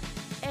Radio.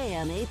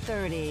 AM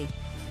 830.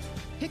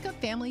 Pickup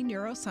Family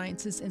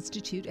Neurosciences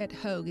Institute at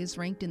Hoag is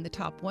ranked in the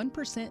top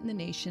 1% in the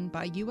nation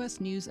by U.S.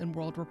 News &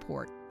 World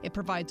Report. It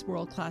provides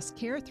world-class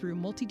care through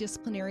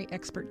multidisciplinary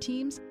expert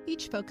teams,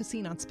 each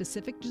focusing on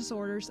specific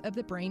disorders of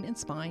the brain and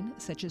spine,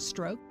 such as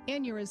stroke,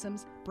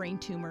 aneurysms, brain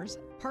tumors,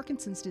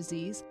 Parkinson's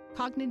disease,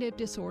 cognitive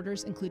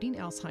disorders including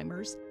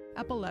Alzheimer's,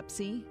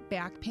 epilepsy,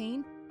 back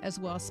pain, as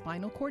well as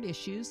spinal cord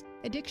issues,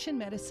 addiction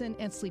medicine,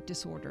 and sleep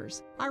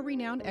disorders. Our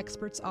renowned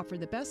experts offer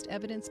the best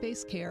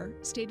evidence-based care,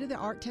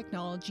 state-of-the-art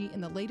technology,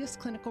 and the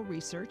latest clinical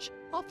research,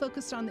 all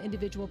focused on the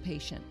individual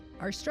patient.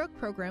 Our stroke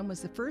program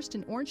was the first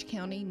in Orange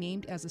County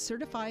named as a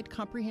certified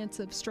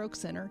comprehensive stroke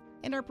center,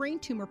 and our brain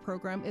tumor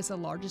program is the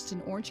largest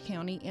in Orange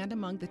County and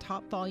among the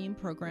top volume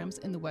programs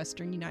in the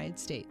Western United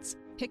States.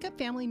 Pickup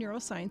Family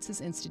Neurosciences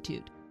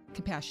Institute.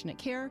 Compassionate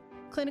care,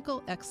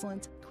 clinical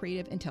excellence,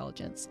 creative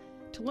intelligence.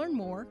 To learn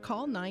more,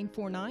 call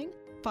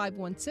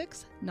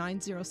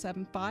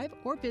 949-516-9075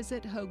 or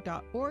visit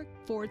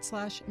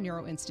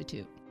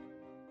hoag.org/neuroinstitute.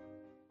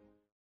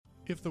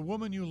 If the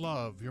woman you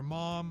love, your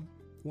mom,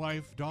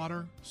 wife,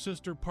 daughter,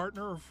 sister,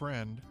 partner, or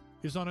friend,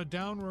 is on a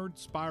downward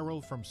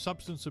spiral from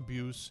substance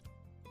abuse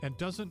and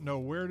doesn't know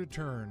where to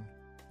turn,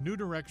 New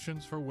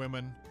Directions for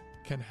Women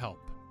can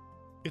help.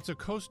 It's a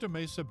Costa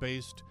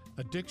Mesa-based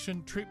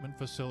addiction treatment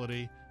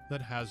facility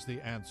that has the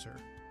answer.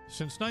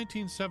 Since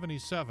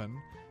 1977,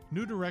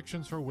 New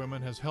Directions for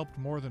Women has helped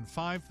more than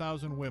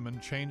 5,000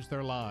 women change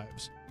their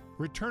lives,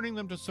 returning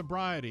them to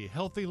sobriety,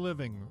 healthy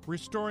living,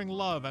 restoring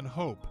love and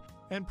hope,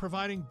 and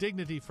providing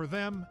dignity for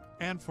them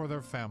and for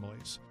their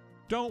families.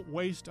 Don't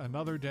waste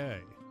another day.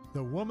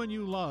 The woman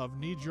you love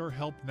needs your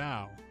help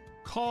now.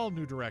 Call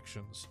New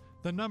Directions.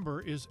 The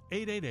number is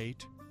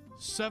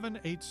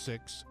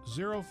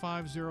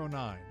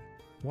 888-786-0509.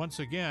 Once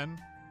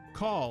again,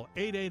 call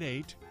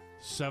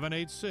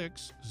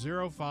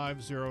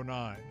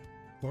 888-786-0509.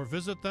 Or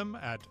visit them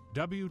at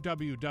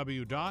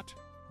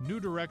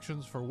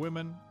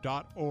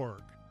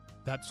www.newdirectionsforwomen.org.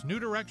 That's New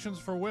Directions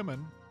for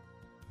Women.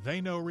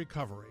 They know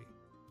recovery.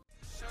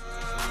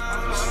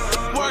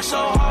 Work so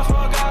hard,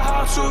 forgot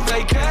how to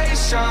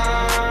vacation.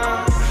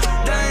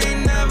 They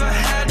ain't never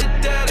had the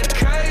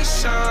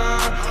dedication.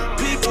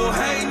 People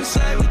hating,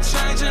 say we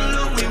changing,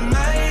 look, we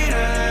made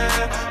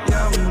it.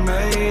 Yeah, we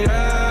made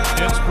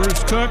it. It's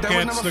Bruce Cook.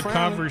 It's The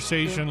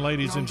Conversation,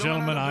 ladies and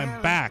gentlemen. I'm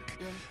back.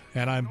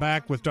 And I'm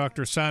back with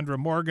Dr. Sandra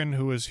Morgan,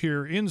 who is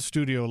here in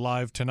studio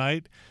live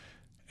tonight,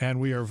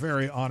 and we are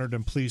very honored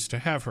and pleased to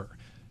have her.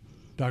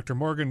 Dr.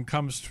 Morgan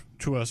comes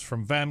to us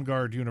from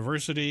Vanguard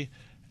University,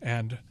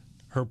 and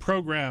her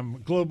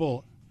program,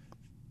 Global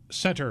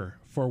Center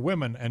for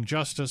Women and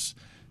Justice,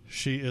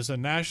 she is a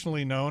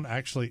nationally known,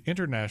 actually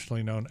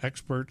internationally known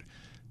expert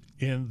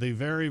in the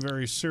very,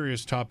 very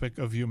serious topic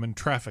of human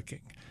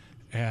trafficking.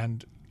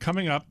 And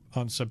coming up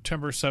on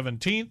September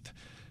 17th,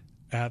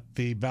 at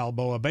the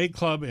Balboa Bay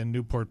Club in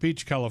Newport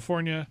Beach,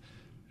 California,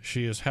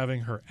 she is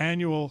having her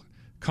annual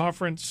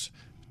conference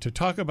to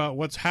talk about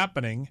what's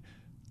happening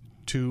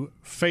to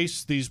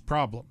face these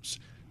problems.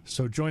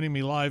 So joining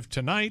me live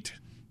tonight,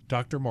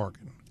 Dr.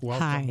 Morgan.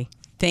 Welcome. Hi.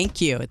 Thank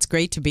you. It's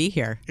great to be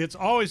here. It's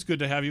always good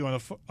to have you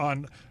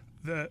on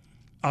the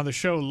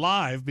show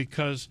live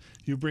because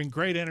you bring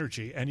great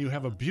energy and you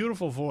have a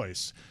beautiful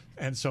voice.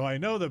 And so I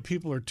know that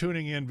people are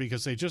tuning in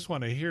because they just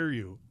want to hear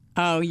you.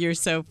 Oh, you're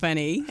so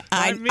funny.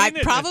 I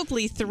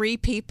probably 3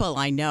 people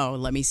I know.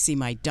 Let me see.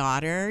 My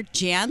daughter,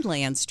 Jan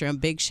Landstrom.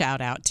 Big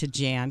shout out to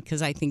Jan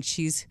because I think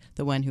she's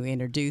the one who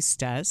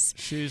introduced us.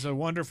 She's a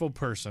wonderful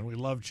person. We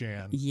love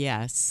Jan.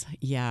 Yes.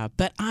 Yeah.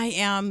 But I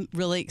am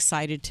really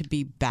excited to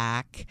be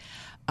back.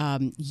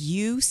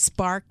 You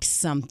sparked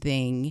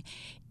something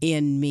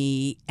in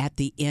me at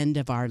the end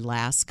of our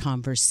last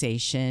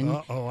conversation.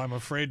 Uh-oh, I'm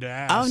afraid to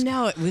ask. Oh,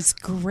 no, it was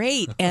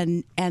great.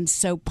 and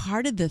so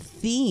part of the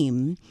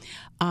theme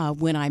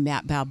when I'm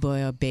at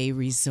Balboa Bay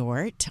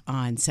Resort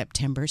on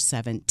September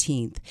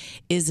 17th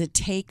is a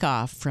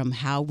takeoff from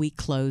how we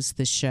closed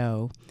the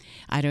show.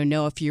 I don't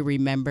know if you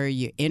remember,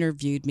 you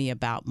interviewed me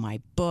about my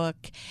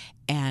book,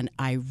 and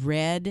I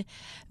read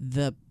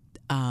the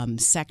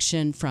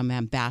section from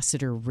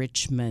Ambassador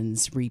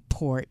Richmond's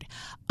report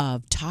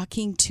of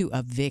talking to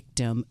a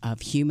victim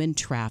of human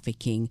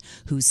trafficking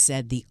who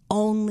said the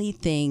only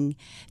thing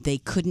they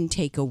couldn't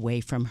take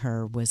away from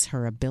her was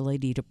her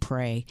ability to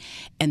pray.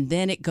 And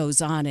then it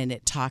goes on and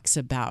it talks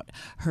about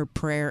her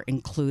prayer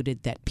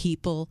included that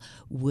people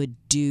would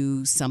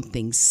do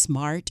something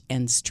smart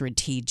and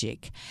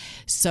strategic.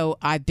 So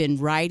I've been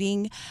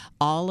writing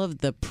all of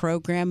the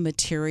program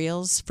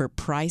materials for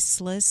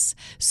Priceless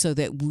so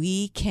that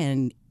we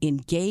can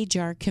engage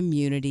our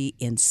community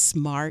in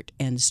smart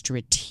and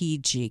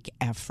strategic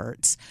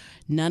efforts.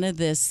 None of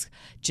this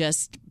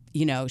just,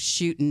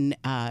 shooting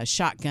a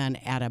shotgun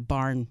at a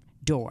barn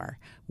door.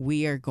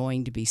 We are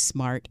going to be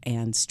smart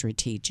and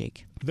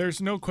strategic.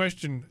 There's no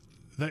question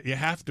that you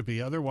have to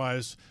be.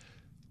 Otherwise,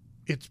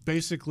 it's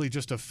basically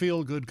just a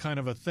feel-good kind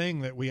of a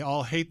thing that we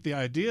all hate the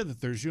idea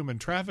that there's human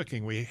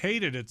trafficking. We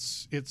hate it.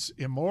 It's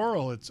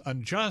immoral. It's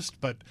unjust,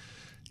 but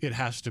it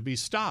has to be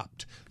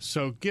stopped.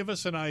 So give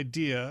us an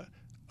idea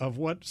of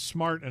what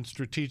smart and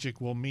strategic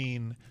will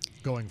mean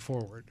going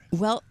forward.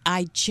 Well,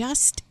 I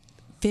just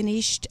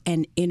finished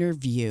an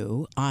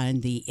interview on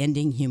the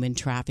Ending Human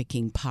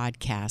Trafficking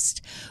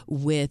podcast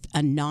with a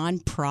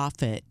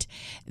nonprofit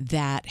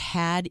that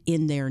had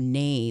in their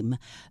name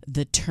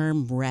the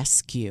term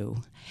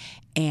rescue.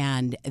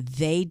 And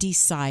they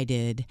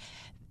decided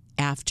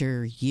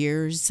after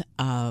years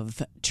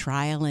of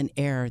trial and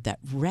error that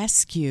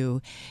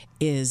rescue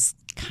is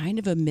kind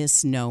of a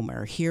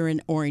misnomer. Here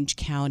in Orange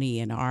County,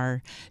 in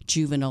our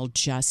juvenile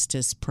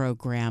justice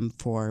program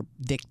for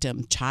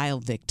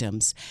child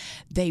victims,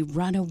 they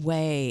run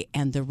away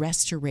and the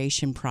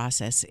restoration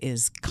process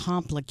is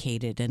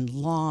complicated and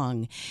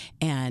long.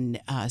 And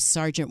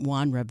Sergeant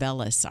Juan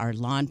Reveles, our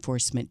law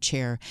enforcement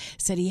chair,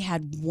 said he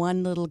had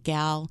one little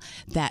gal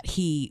that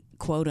he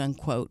quote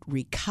unquote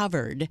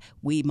recovered,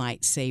 we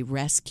might say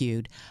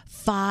rescued,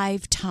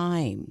 5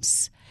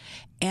 times.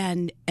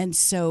 And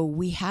so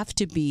we have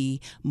to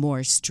be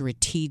more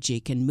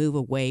strategic and move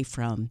away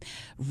from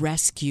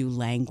rescue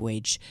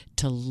language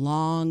to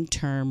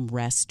long-term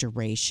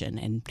restoration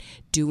and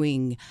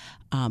doing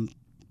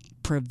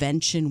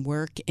prevention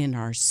work in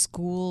our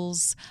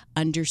schools,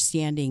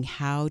 understanding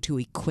how to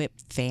equip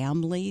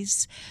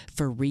families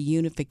for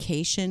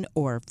reunification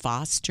or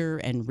foster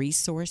and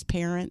resource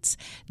parents.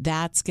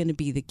 That's going to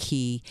be the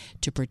key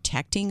to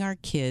protecting our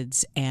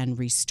kids and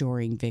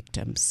restoring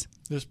victims.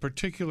 This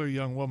particular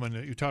young woman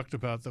that you talked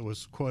about that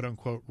was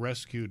quote-unquote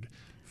rescued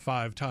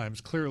 5 times,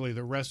 clearly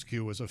the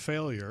rescue was a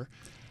failure.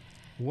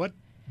 What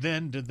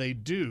then did they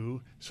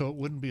do so it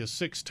wouldn't be a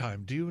 6th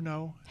time? Do you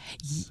know?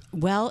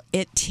 Well,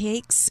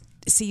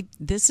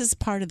 this is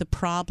part of the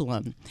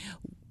problem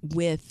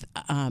with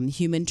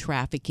human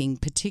trafficking,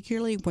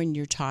 particularly when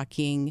you're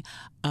talking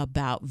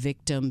about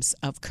victims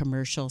of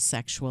commercial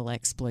sexual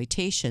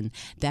exploitation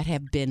that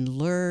have been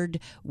lured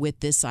with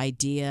this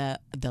idea,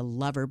 the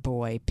lover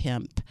boy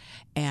pimp,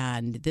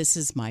 and this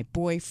is my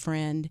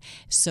boyfriend.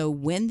 So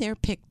when they're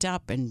picked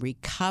up and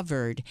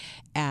recovered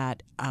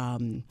at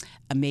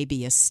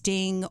maybe a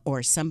sting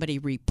or somebody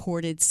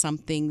reported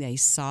something they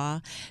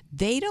saw,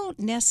 they don't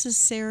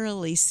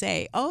necessarily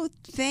say, oh,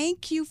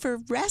 thank you for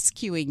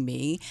rescuing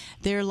me.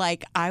 They're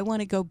like, I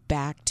want to go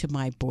back to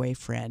my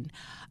boyfriend.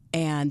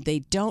 And they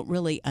don't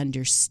really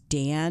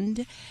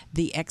understand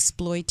the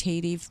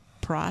exploitative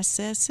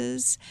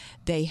processes.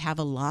 They have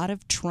a lot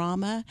of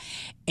trauma,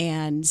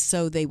 and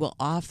so they will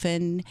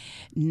often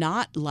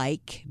not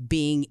like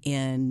being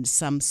in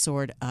some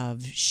sort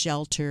of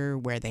shelter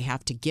where they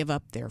have to give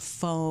up their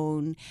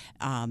phone.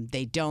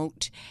 They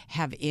don't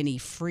have any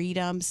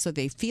freedom, so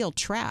they feel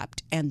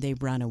trapped, and they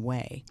run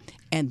away,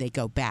 and they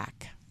go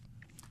back.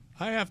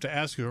 I have to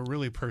ask you a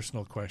really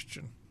personal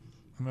question.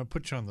 I'm going to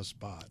put you on the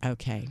spot.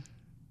 Okay.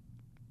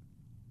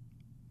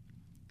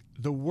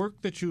 The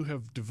work that you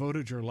have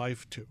devoted your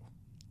life to,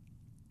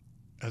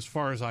 as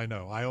far as I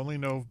know, I only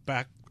know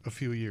back a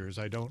few years.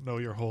 I don't know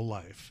your whole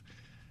life.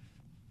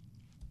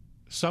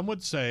 Some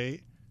would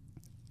say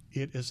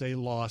it is a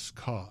lost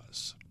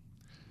cause.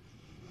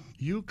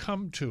 You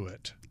come to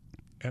it,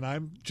 and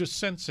I'm just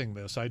sensing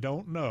this, I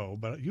don't know,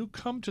 but you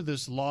come to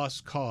this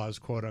lost cause,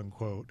 quote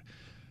unquote,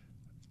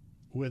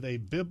 with a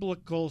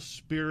biblical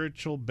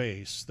spiritual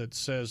base that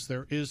says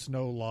there is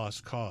no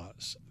lost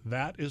cause.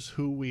 That is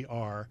who we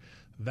are.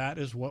 That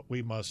is what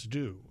we must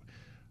do.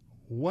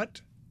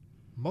 What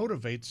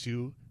motivates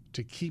you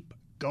to keep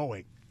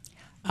going?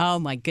 Oh,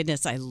 my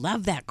goodness. I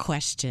love that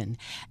question.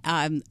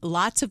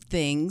 Lots of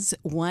things.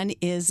 One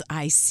is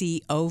I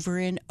see over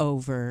and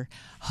over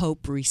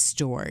hope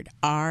restored.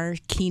 Our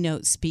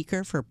keynote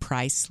speaker for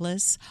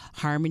Priceless,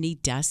 Harmony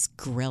Dusk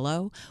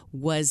Grillo,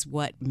 was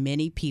what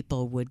many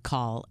people would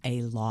call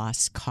a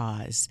lost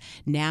cause.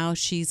 Now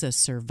she's a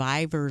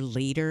survivor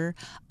leader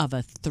of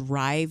a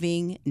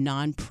thriving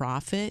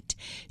nonprofit.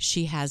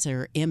 She has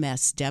her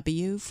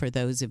MSW, for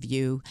those of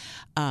you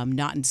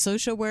not in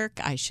social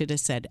work, I should have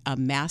said a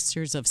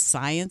master's of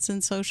Science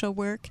in Social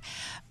Work.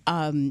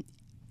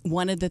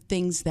 one of the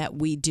things that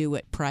we do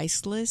at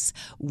Priceless,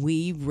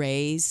 we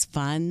raise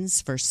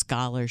funds for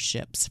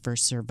scholarships for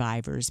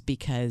survivors,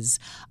 because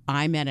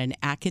I'm at an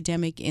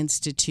academic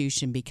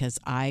institution because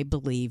I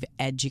believe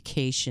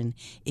education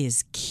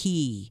is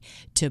key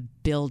to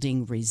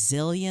building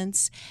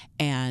resilience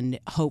and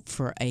hope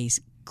for a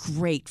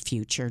great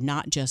future,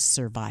 not just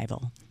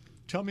survival.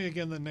 Tell me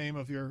again the name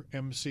of your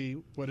MC.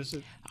 What is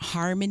it?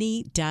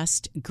 Harmony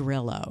Dust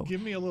Grillo.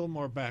 Give me a little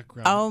more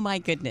background. Oh, my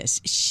goodness.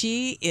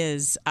 She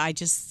is,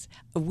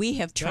 we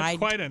have tried. That's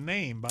quite a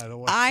name, by the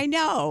way. I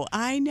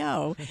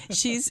know.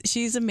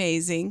 She's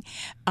amazing.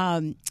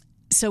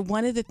 So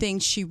one of the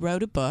things, she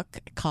wrote a book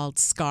called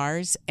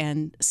Scars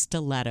and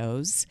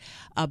Stilettos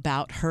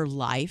about her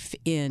life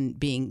in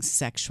being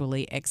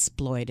sexually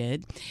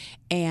exploited.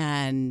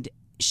 And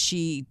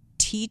she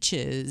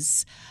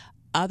teaches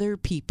other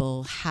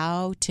people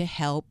how to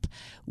help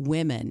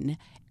women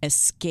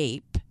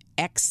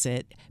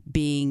exit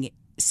being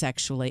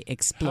sexually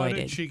exploited.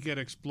 How did she get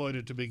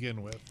exploited to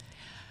begin with?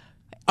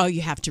 Oh, you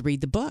have to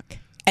read the book.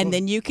 And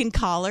then you can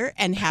call her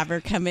and have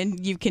her come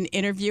in. You can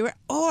interview her.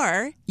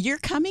 Or you're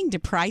coming to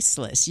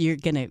Priceless. You're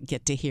going to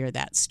get to hear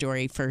that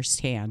story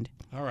firsthand.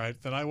 All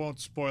right. Then I won't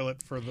spoil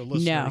it for the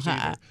listeners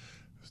either.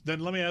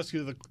 Then let me ask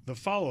you the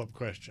follow-up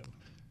question.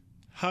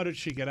 How did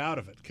she get out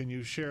of it? Can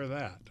you share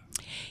that?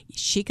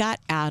 She got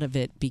out of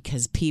it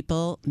because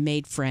people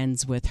made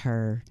friends with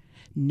her,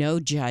 no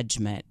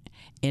judgment,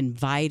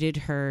 invited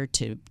her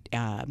to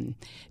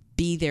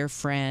be their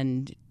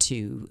friend,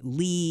 to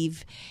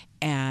leave.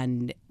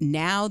 And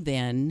now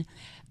then,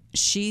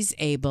 she's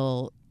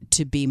able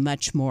to be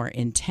much more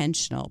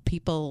intentional.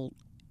 People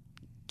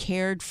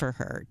cared for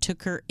her,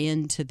 took her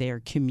into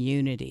their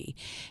community,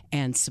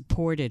 and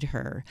supported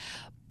her.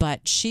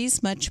 But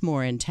she's much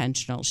more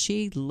intentional.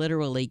 She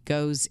literally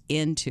goes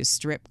into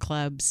strip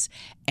clubs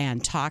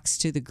and talks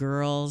to the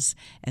girls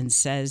and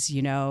says,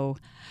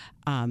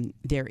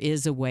 there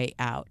is a way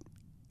out.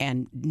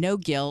 And no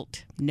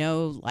guilt,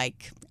 no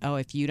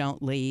if you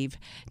don't leave,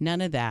 none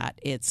of that.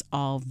 It's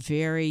all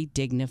very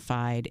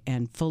dignified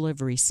and full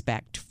of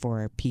respect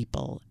for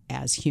people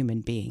as human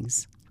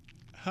beings.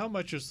 How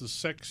much is the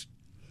sex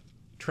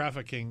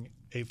trafficking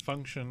a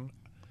function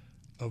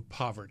of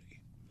poverty?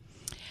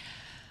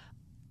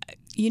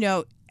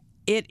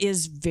 It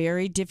is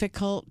very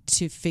difficult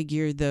to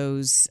figure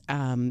those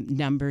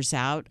numbers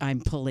out.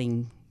 I'm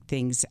pulling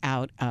things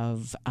out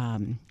of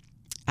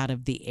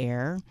the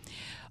air.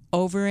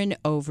 Over and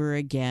over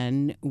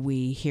again,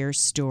 we hear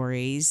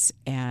stories,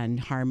 and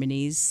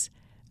Harmony's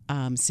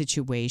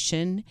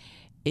situation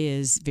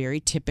is very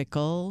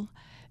typical.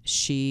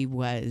 She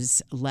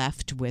was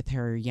left with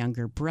her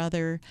younger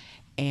brother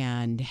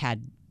and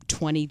had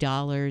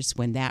 $20.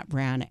 When that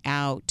ran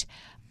out,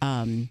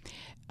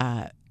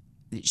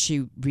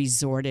 she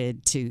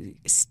resorted to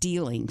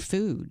stealing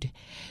food.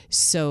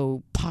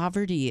 So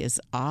poverty is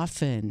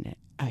often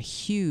a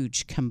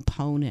huge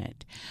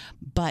component.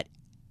 But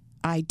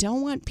I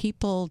don't want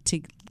people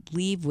to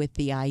leave with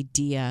the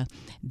idea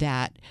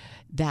that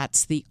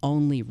that's the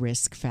only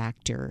risk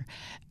factor.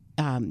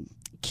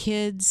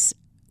 Kids,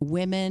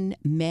 women,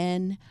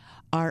 men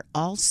are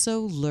also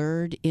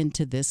lured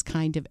into this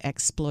kind of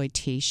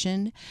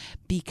exploitation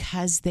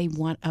because they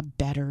want a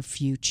better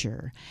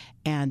future,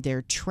 and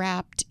they're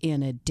trapped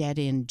in a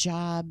dead-end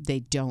job. They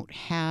don't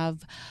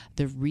have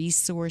the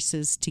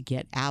resources to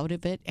get out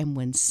of it, and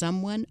when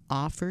someone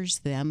offers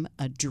them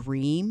a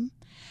dream,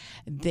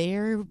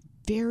 they're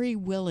very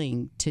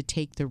willing to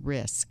take the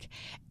risk,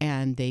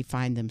 and they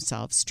find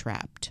themselves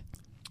trapped.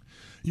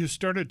 You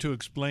started to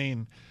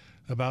explain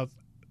about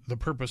the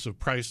purpose of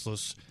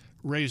Priceless,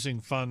 raising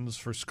funds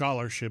for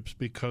scholarships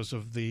because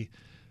of the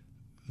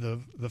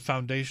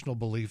foundational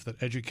belief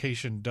that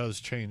education does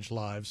change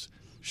lives.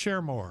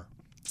 Share more.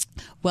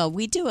 Well,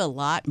 we do a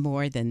lot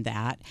more than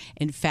that.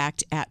 In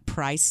fact, at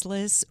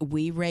Priceless,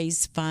 we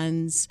raise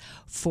funds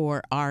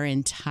for our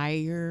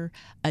entire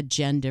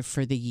agenda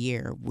for the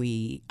year.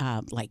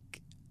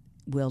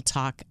 We'll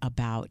talk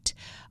about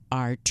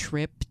our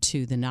trip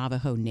to the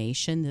Navajo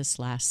Nation this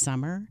last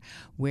summer,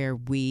 where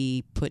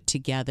we put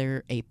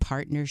together a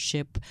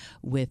partnership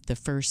with the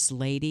First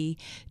Lady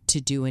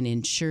to do an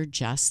Ensure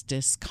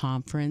Justice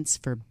conference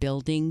for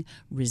building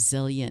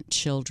resilient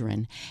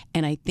children.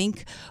 And I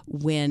think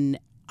when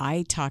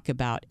I talk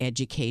about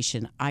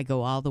education, I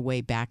go all the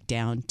way back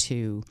down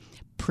to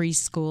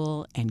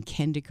preschool and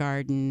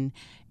kindergarten,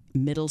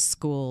 middle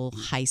school,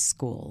 high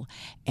school.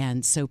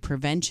 And so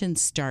prevention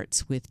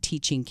starts with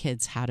teaching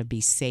kids how to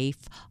be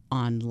safe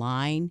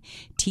online,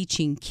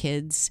 teaching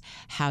kids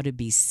how to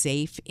be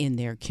safe in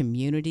their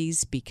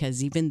communities,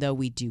 because even though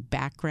we do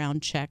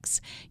background checks,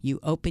 you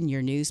open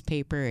your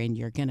newspaper and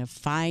you're going to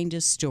find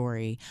a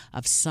story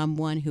of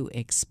someone who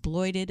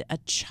exploited a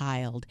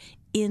child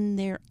in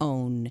their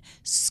own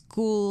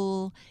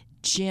school,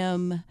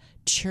 gym,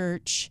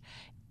 church,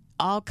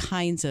 all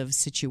kinds of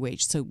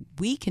situations. So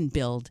we can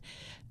build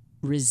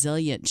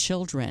resilient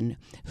children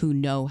who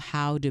know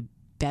how to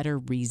better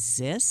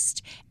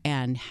resist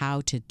and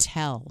how to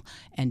tell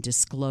and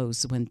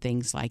disclose when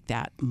things like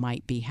that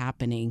might be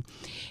happening.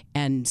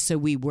 And so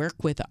we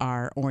work with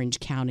our Orange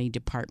County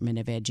Department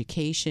of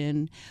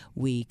Education.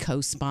 We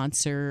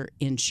co-sponsor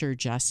Ensure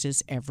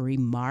Justice every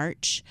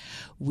March.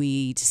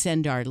 We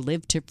send our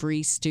Live to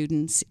Free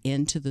students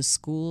into the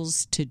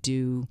schools to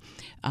do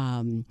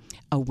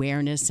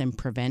awareness and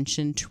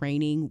prevention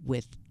training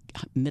with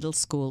middle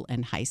school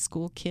and high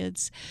school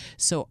kids.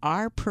 So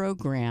our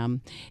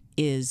program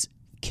is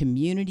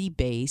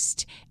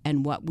community-based,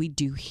 and what we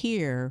do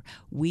here,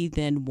 we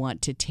then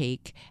want to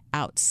take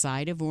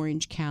outside of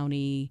Orange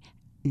County,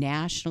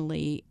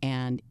 nationally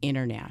and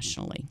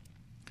internationally.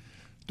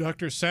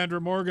 Dr. Sandra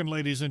Morgan,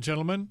 ladies and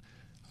gentlemen.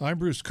 I'm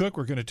Bruce Cook.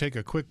 We're going to take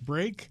a quick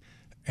break,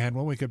 and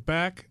when we get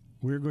back,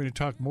 we're going to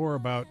talk more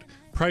about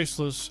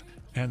Priceless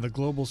and the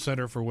Global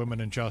Center for Women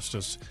and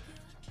Justice.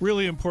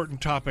 Really important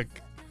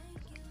topic.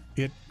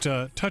 It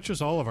touches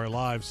all of our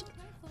lives.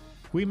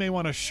 We may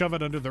want to shove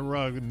it under the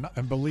rug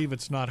and believe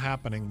it's not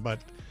happening, but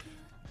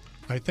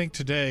I think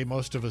today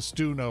most of us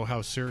do know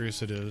how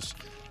serious it is.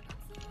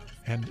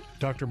 And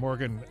Dr.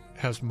 Morgan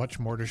has much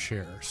more to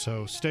share,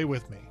 so stay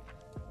with me.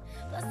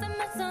 Plus I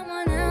met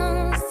someone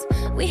else.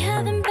 We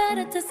having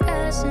better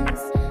discussions.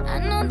 I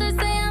know they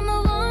say I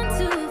move on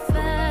too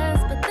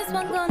fast, but this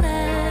one gon'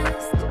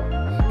 last.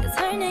 'Cause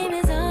her name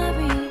is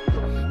Ari,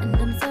 and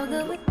I'm so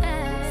good with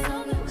that.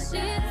 So good with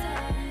that.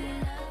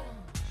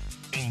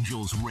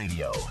 Angels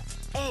Radio.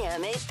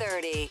 AM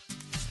 830.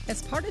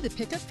 As part of the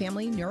Pickup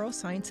Family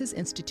Neurosciences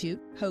Institute,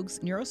 Hoag's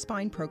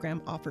Neurospine program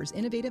offers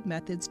innovative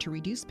methods to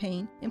reduce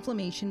pain,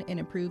 inflammation, and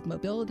improve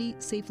mobility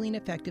safely and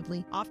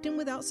effectively, often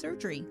without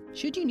surgery.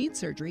 Should you need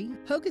surgery,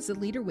 Hoag is a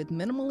leader with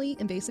minimally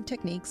invasive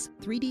techniques,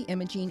 3D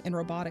imaging, and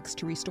robotics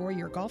to restore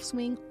your golf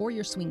swing or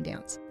your swing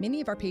dance.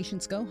 Many of our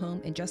patients go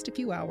home in just a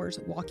few hours,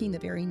 walking the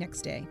very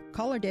next day.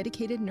 Call our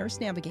dedicated nurse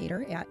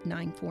navigator at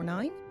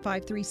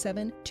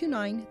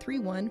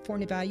 949-537-2931 for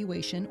an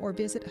evaluation, or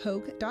visit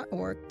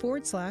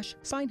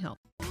hoag.org/spine help.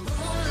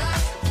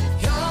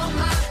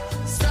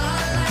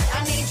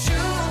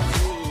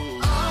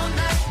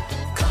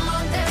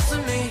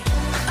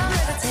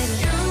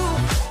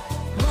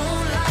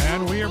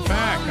 And we are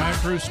back. I'm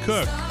Bruce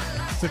Cook.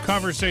 The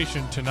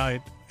conversation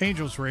tonight,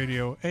 Angels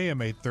Radio,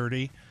 AM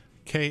 830,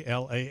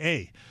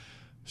 KLAA.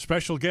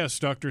 Special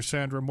guest, Dr.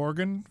 Sandra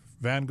Morgan,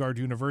 Vanguard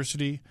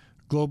University,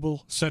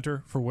 Global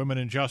Center for Women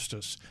and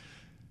Justice.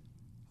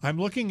 I'm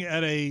looking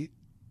at a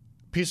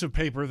piece of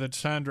paper that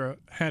Sandra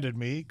handed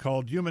me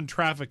called Human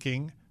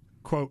Trafficking,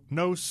 quote,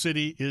 No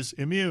City is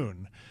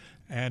Immune.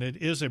 And it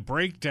is a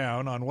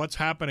breakdown on what's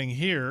happening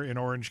here in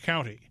Orange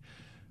County.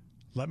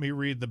 Let me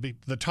read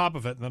the top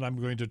of it, and then I'm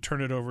going to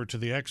turn it over to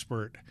the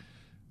expert.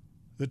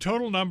 The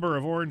total number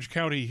of Orange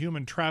County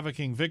human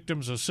trafficking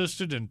victims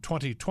assisted in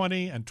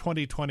 2020 and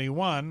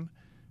 2021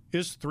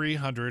 is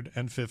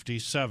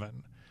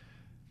 357.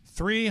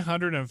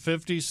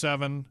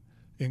 357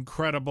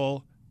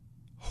 incredible,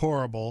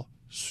 horrible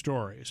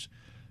stories.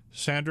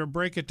 Sandra,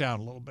 break it down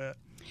a little bit.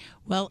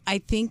 Well, I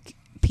think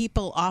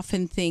people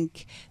often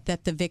think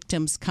that the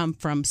victims come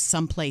from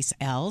someplace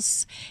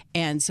else,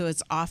 and so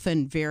it's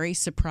often very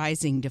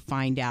surprising to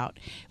find out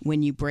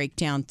when you break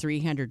down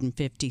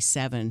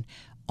 357,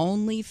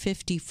 only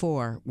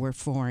 54 were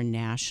foreign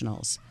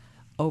nationals.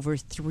 Over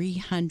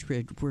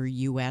 300 were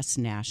U.S.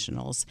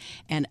 nationals,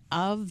 and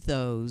of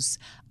those,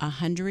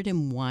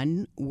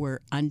 101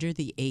 were under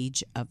the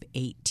age of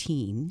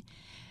 18,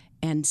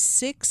 and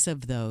 6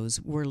 of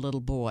those were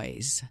little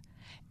boys.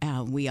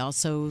 We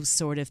also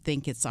sort of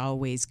think it's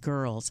always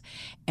girls,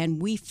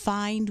 and we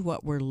find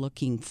what we're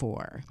looking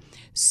for.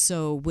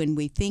 So when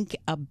we think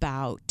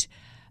about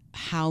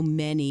how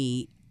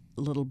many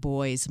little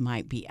boys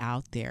might be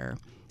out there,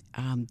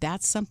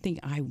 that's something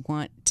I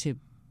want to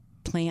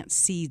plant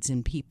seeds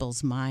in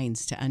people's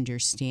minds to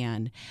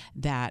understand,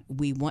 that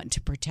we want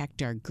to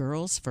protect our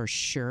girls for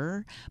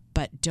sure,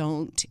 but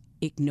don't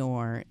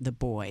ignore the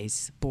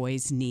boys.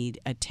 Boys need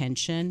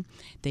attention.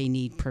 They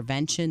need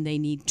prevention. They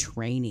need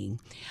training.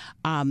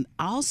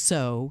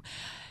 Also,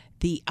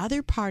 the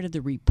other part of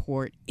the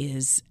report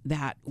is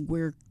that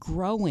we're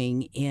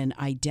growing in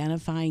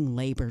identifying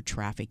labor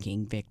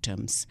trafficking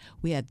victims.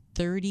 We had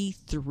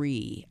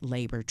 33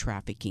 labor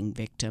trafficking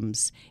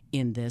victims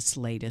in this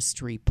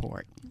latest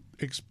report.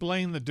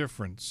 Explain the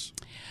difference.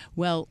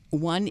 Well,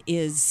 one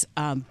is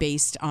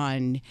based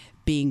on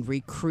being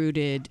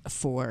recruited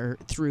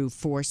through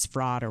force,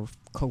 fraud, or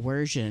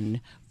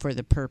coercion for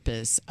the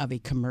purpose of a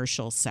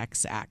commercial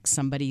sex act.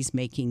 Somebody's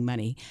making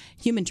money.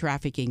 Human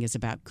trafficking is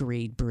about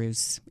greed,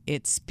 Bruce.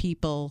 It's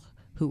people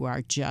who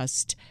are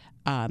just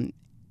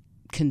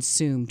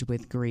consumed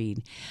with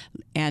greed.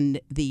 And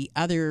the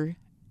other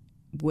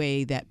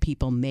way that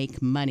people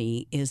make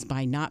money is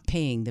by not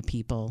paying the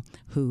people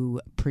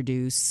who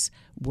produce,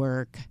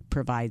 work,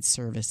 provide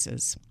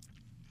services.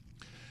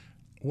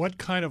 What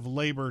kind of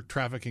labor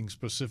trafficking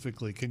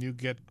specifically? Can you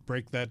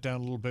break that down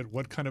a little bit?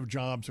 What kind of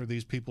jobs are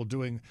these people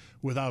doing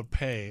without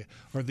pay?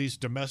 Are these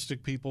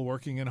domestic people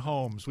working in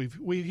homes?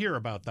 We hear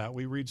about that.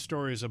 We read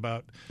stories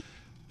about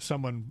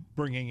someone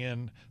bringing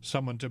in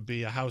someone to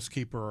be a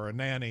housekeeper or a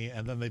nanny,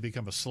 and then they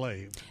become a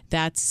slave.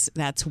 That's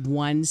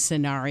one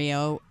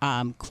scenario.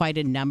 Quite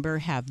a number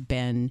have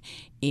been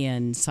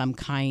in some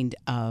kind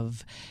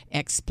of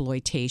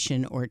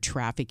exploitation or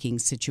trafficking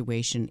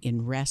situation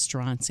in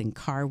restaurants, in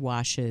car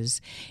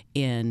washes,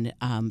 in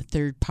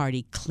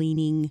third-party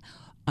cleaning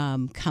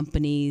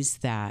companies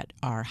that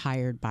are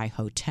hired by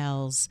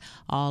hotels,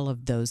 all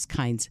of those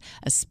kinds,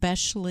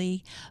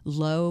 especially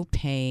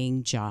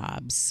low-paying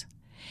jobs.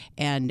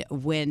 And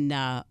when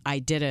I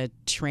did a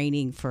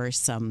training for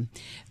some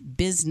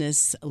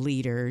business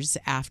leaders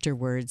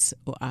afterwards,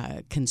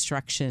 a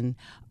construction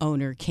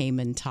owner came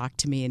and talked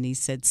to me, and he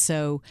said,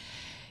 so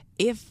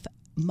if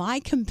my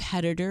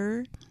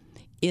competitor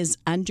is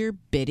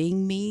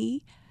underbidding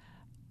me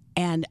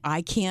and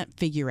I can't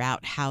figure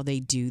out how they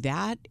do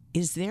that,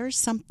 is there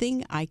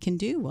something I can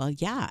do? Well,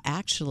 yeah,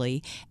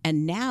 actually.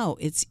 And now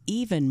it's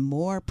even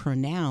more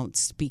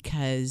pronounced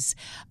because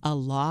a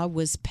law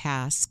was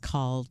passed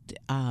called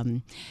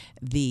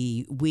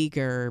the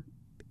Uyghur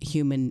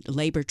Human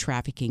Labor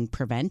Trafficking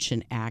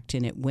Prevention Act,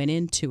 and it went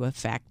into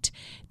effect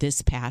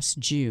this past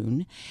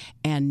June.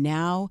 And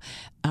now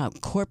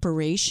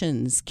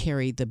corporations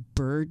carry the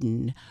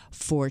burden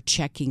for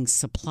checking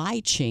supply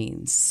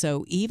chains.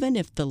 So even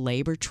if the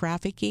labor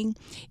trafficking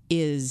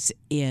is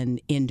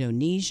in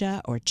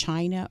Indonesia or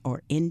China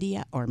or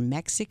India or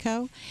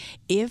Mexico,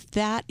 if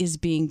that is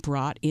being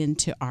brought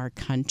into our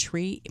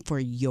country for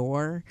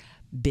your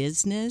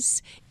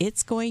business,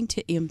 it's going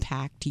to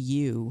impact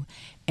you,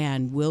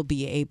 and we'll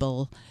be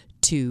able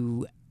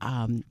to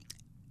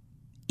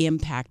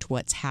impact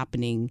what's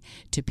happening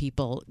to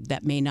people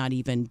that may not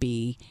even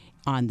be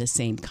on the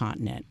same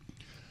continent.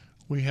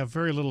 We have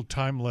very little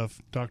time left,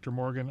 Dr.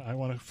 Morgan. I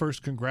want to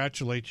first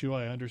congratulate you.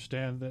 I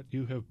understand that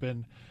you have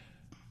been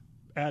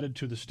added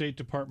to the State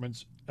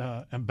Department's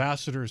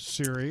ambassador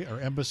series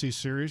or embassy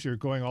series. You're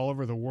going all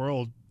over the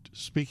world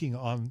speaking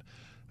on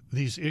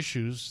these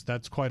issues.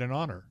 That's quite an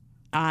honor.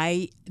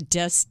 I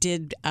just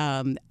did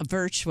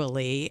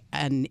virtually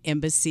an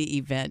embassy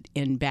event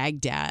in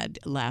Baghdad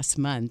last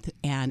month,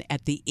 and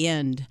at the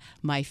end,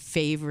 my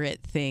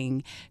favorite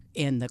thing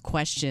in the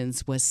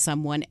questions was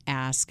someone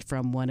asked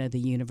from one of the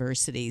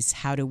universities,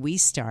 how do we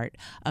start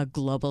a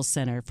global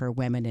center for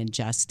women in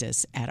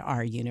justice at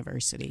our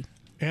university?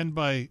 And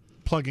by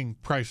plugging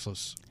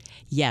Priceless.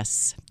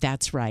 Yes,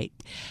 that's right.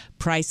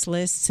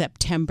 Priceless,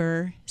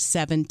 September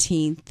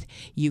 17th.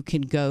 You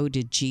can go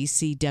to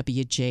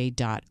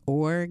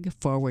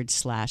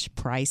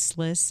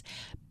gcwj.org/priceless,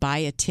 buy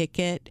a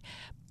ticket,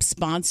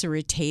 sponsor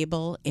a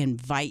table,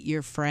 invite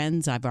your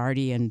friends. I've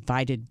already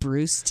invited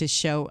Bruce to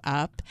show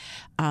up.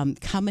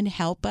 Come and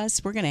help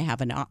us. We're going to have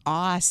an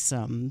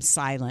awesome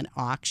silent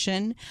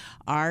auction.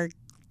 Our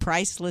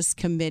Priceless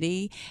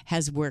Committee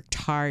has worked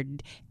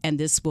hard, and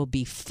this will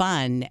be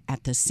fun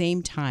at the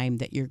same time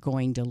that you're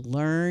going to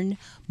learn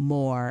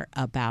more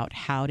about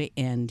how to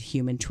end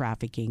human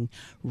trafficking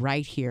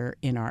right here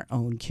in our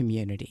own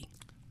community.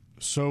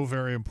 So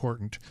very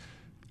important.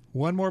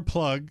 One more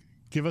plug.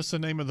 Give us the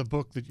name of the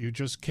book that you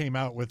just came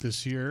out with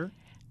this year.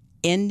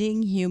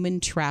 Ending Human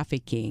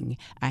Trafficking,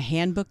 a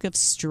handbook of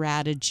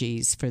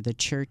strategies for the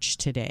church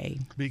today.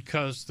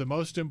 Because the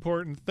most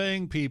important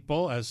thing,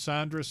 people, as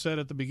Sandra said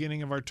at the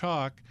beginning of our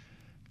talk,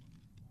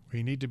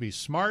 we need to be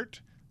smart,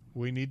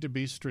 we need to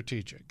be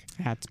strategic.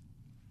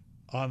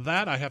 On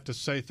that, I have to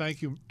say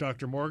thank you,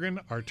 Dr. Morgan.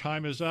 Our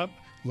time is up.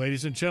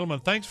 Ladies and gentlemen,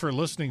 thanks for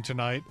listening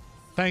tonight.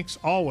 Thanks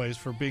always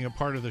for being a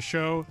part of the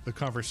show, the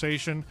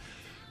conversation.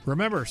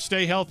 Remember,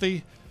 stay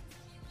healthy,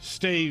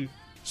 stay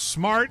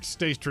smart,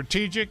 stay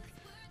strategic,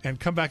 and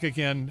come back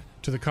again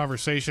to the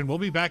conversation. We'll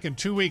be back in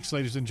 2 weeks,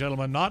 ladies and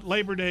gentlemen, not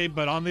Labor Day,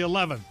 but on the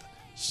 11th,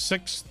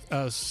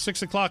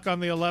 6 o'clock on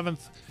the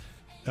 11th,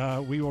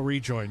 we will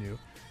rejoin you.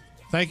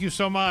 Thank you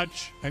so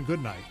much, and good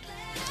night.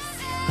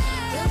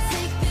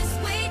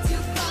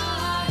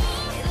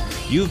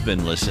 You've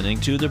been listening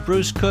to The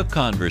Bruce Cook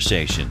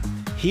Conversation.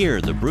 Hear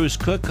The Bruce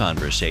Cook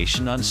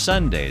Conversation on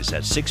Sundays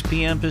at 6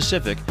 p.m.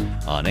 Pacific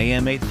on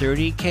AM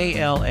 830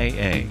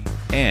 KLAA.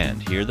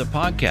 And hear the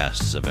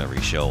podcasts of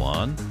every show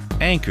on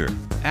Anchor,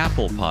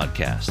 Apple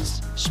Podcasts,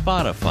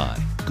 Spotify,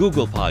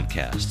 Google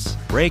Podcasts,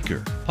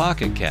 Breaker,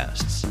 Pocket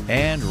Casts,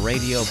 and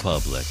Radio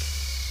Public.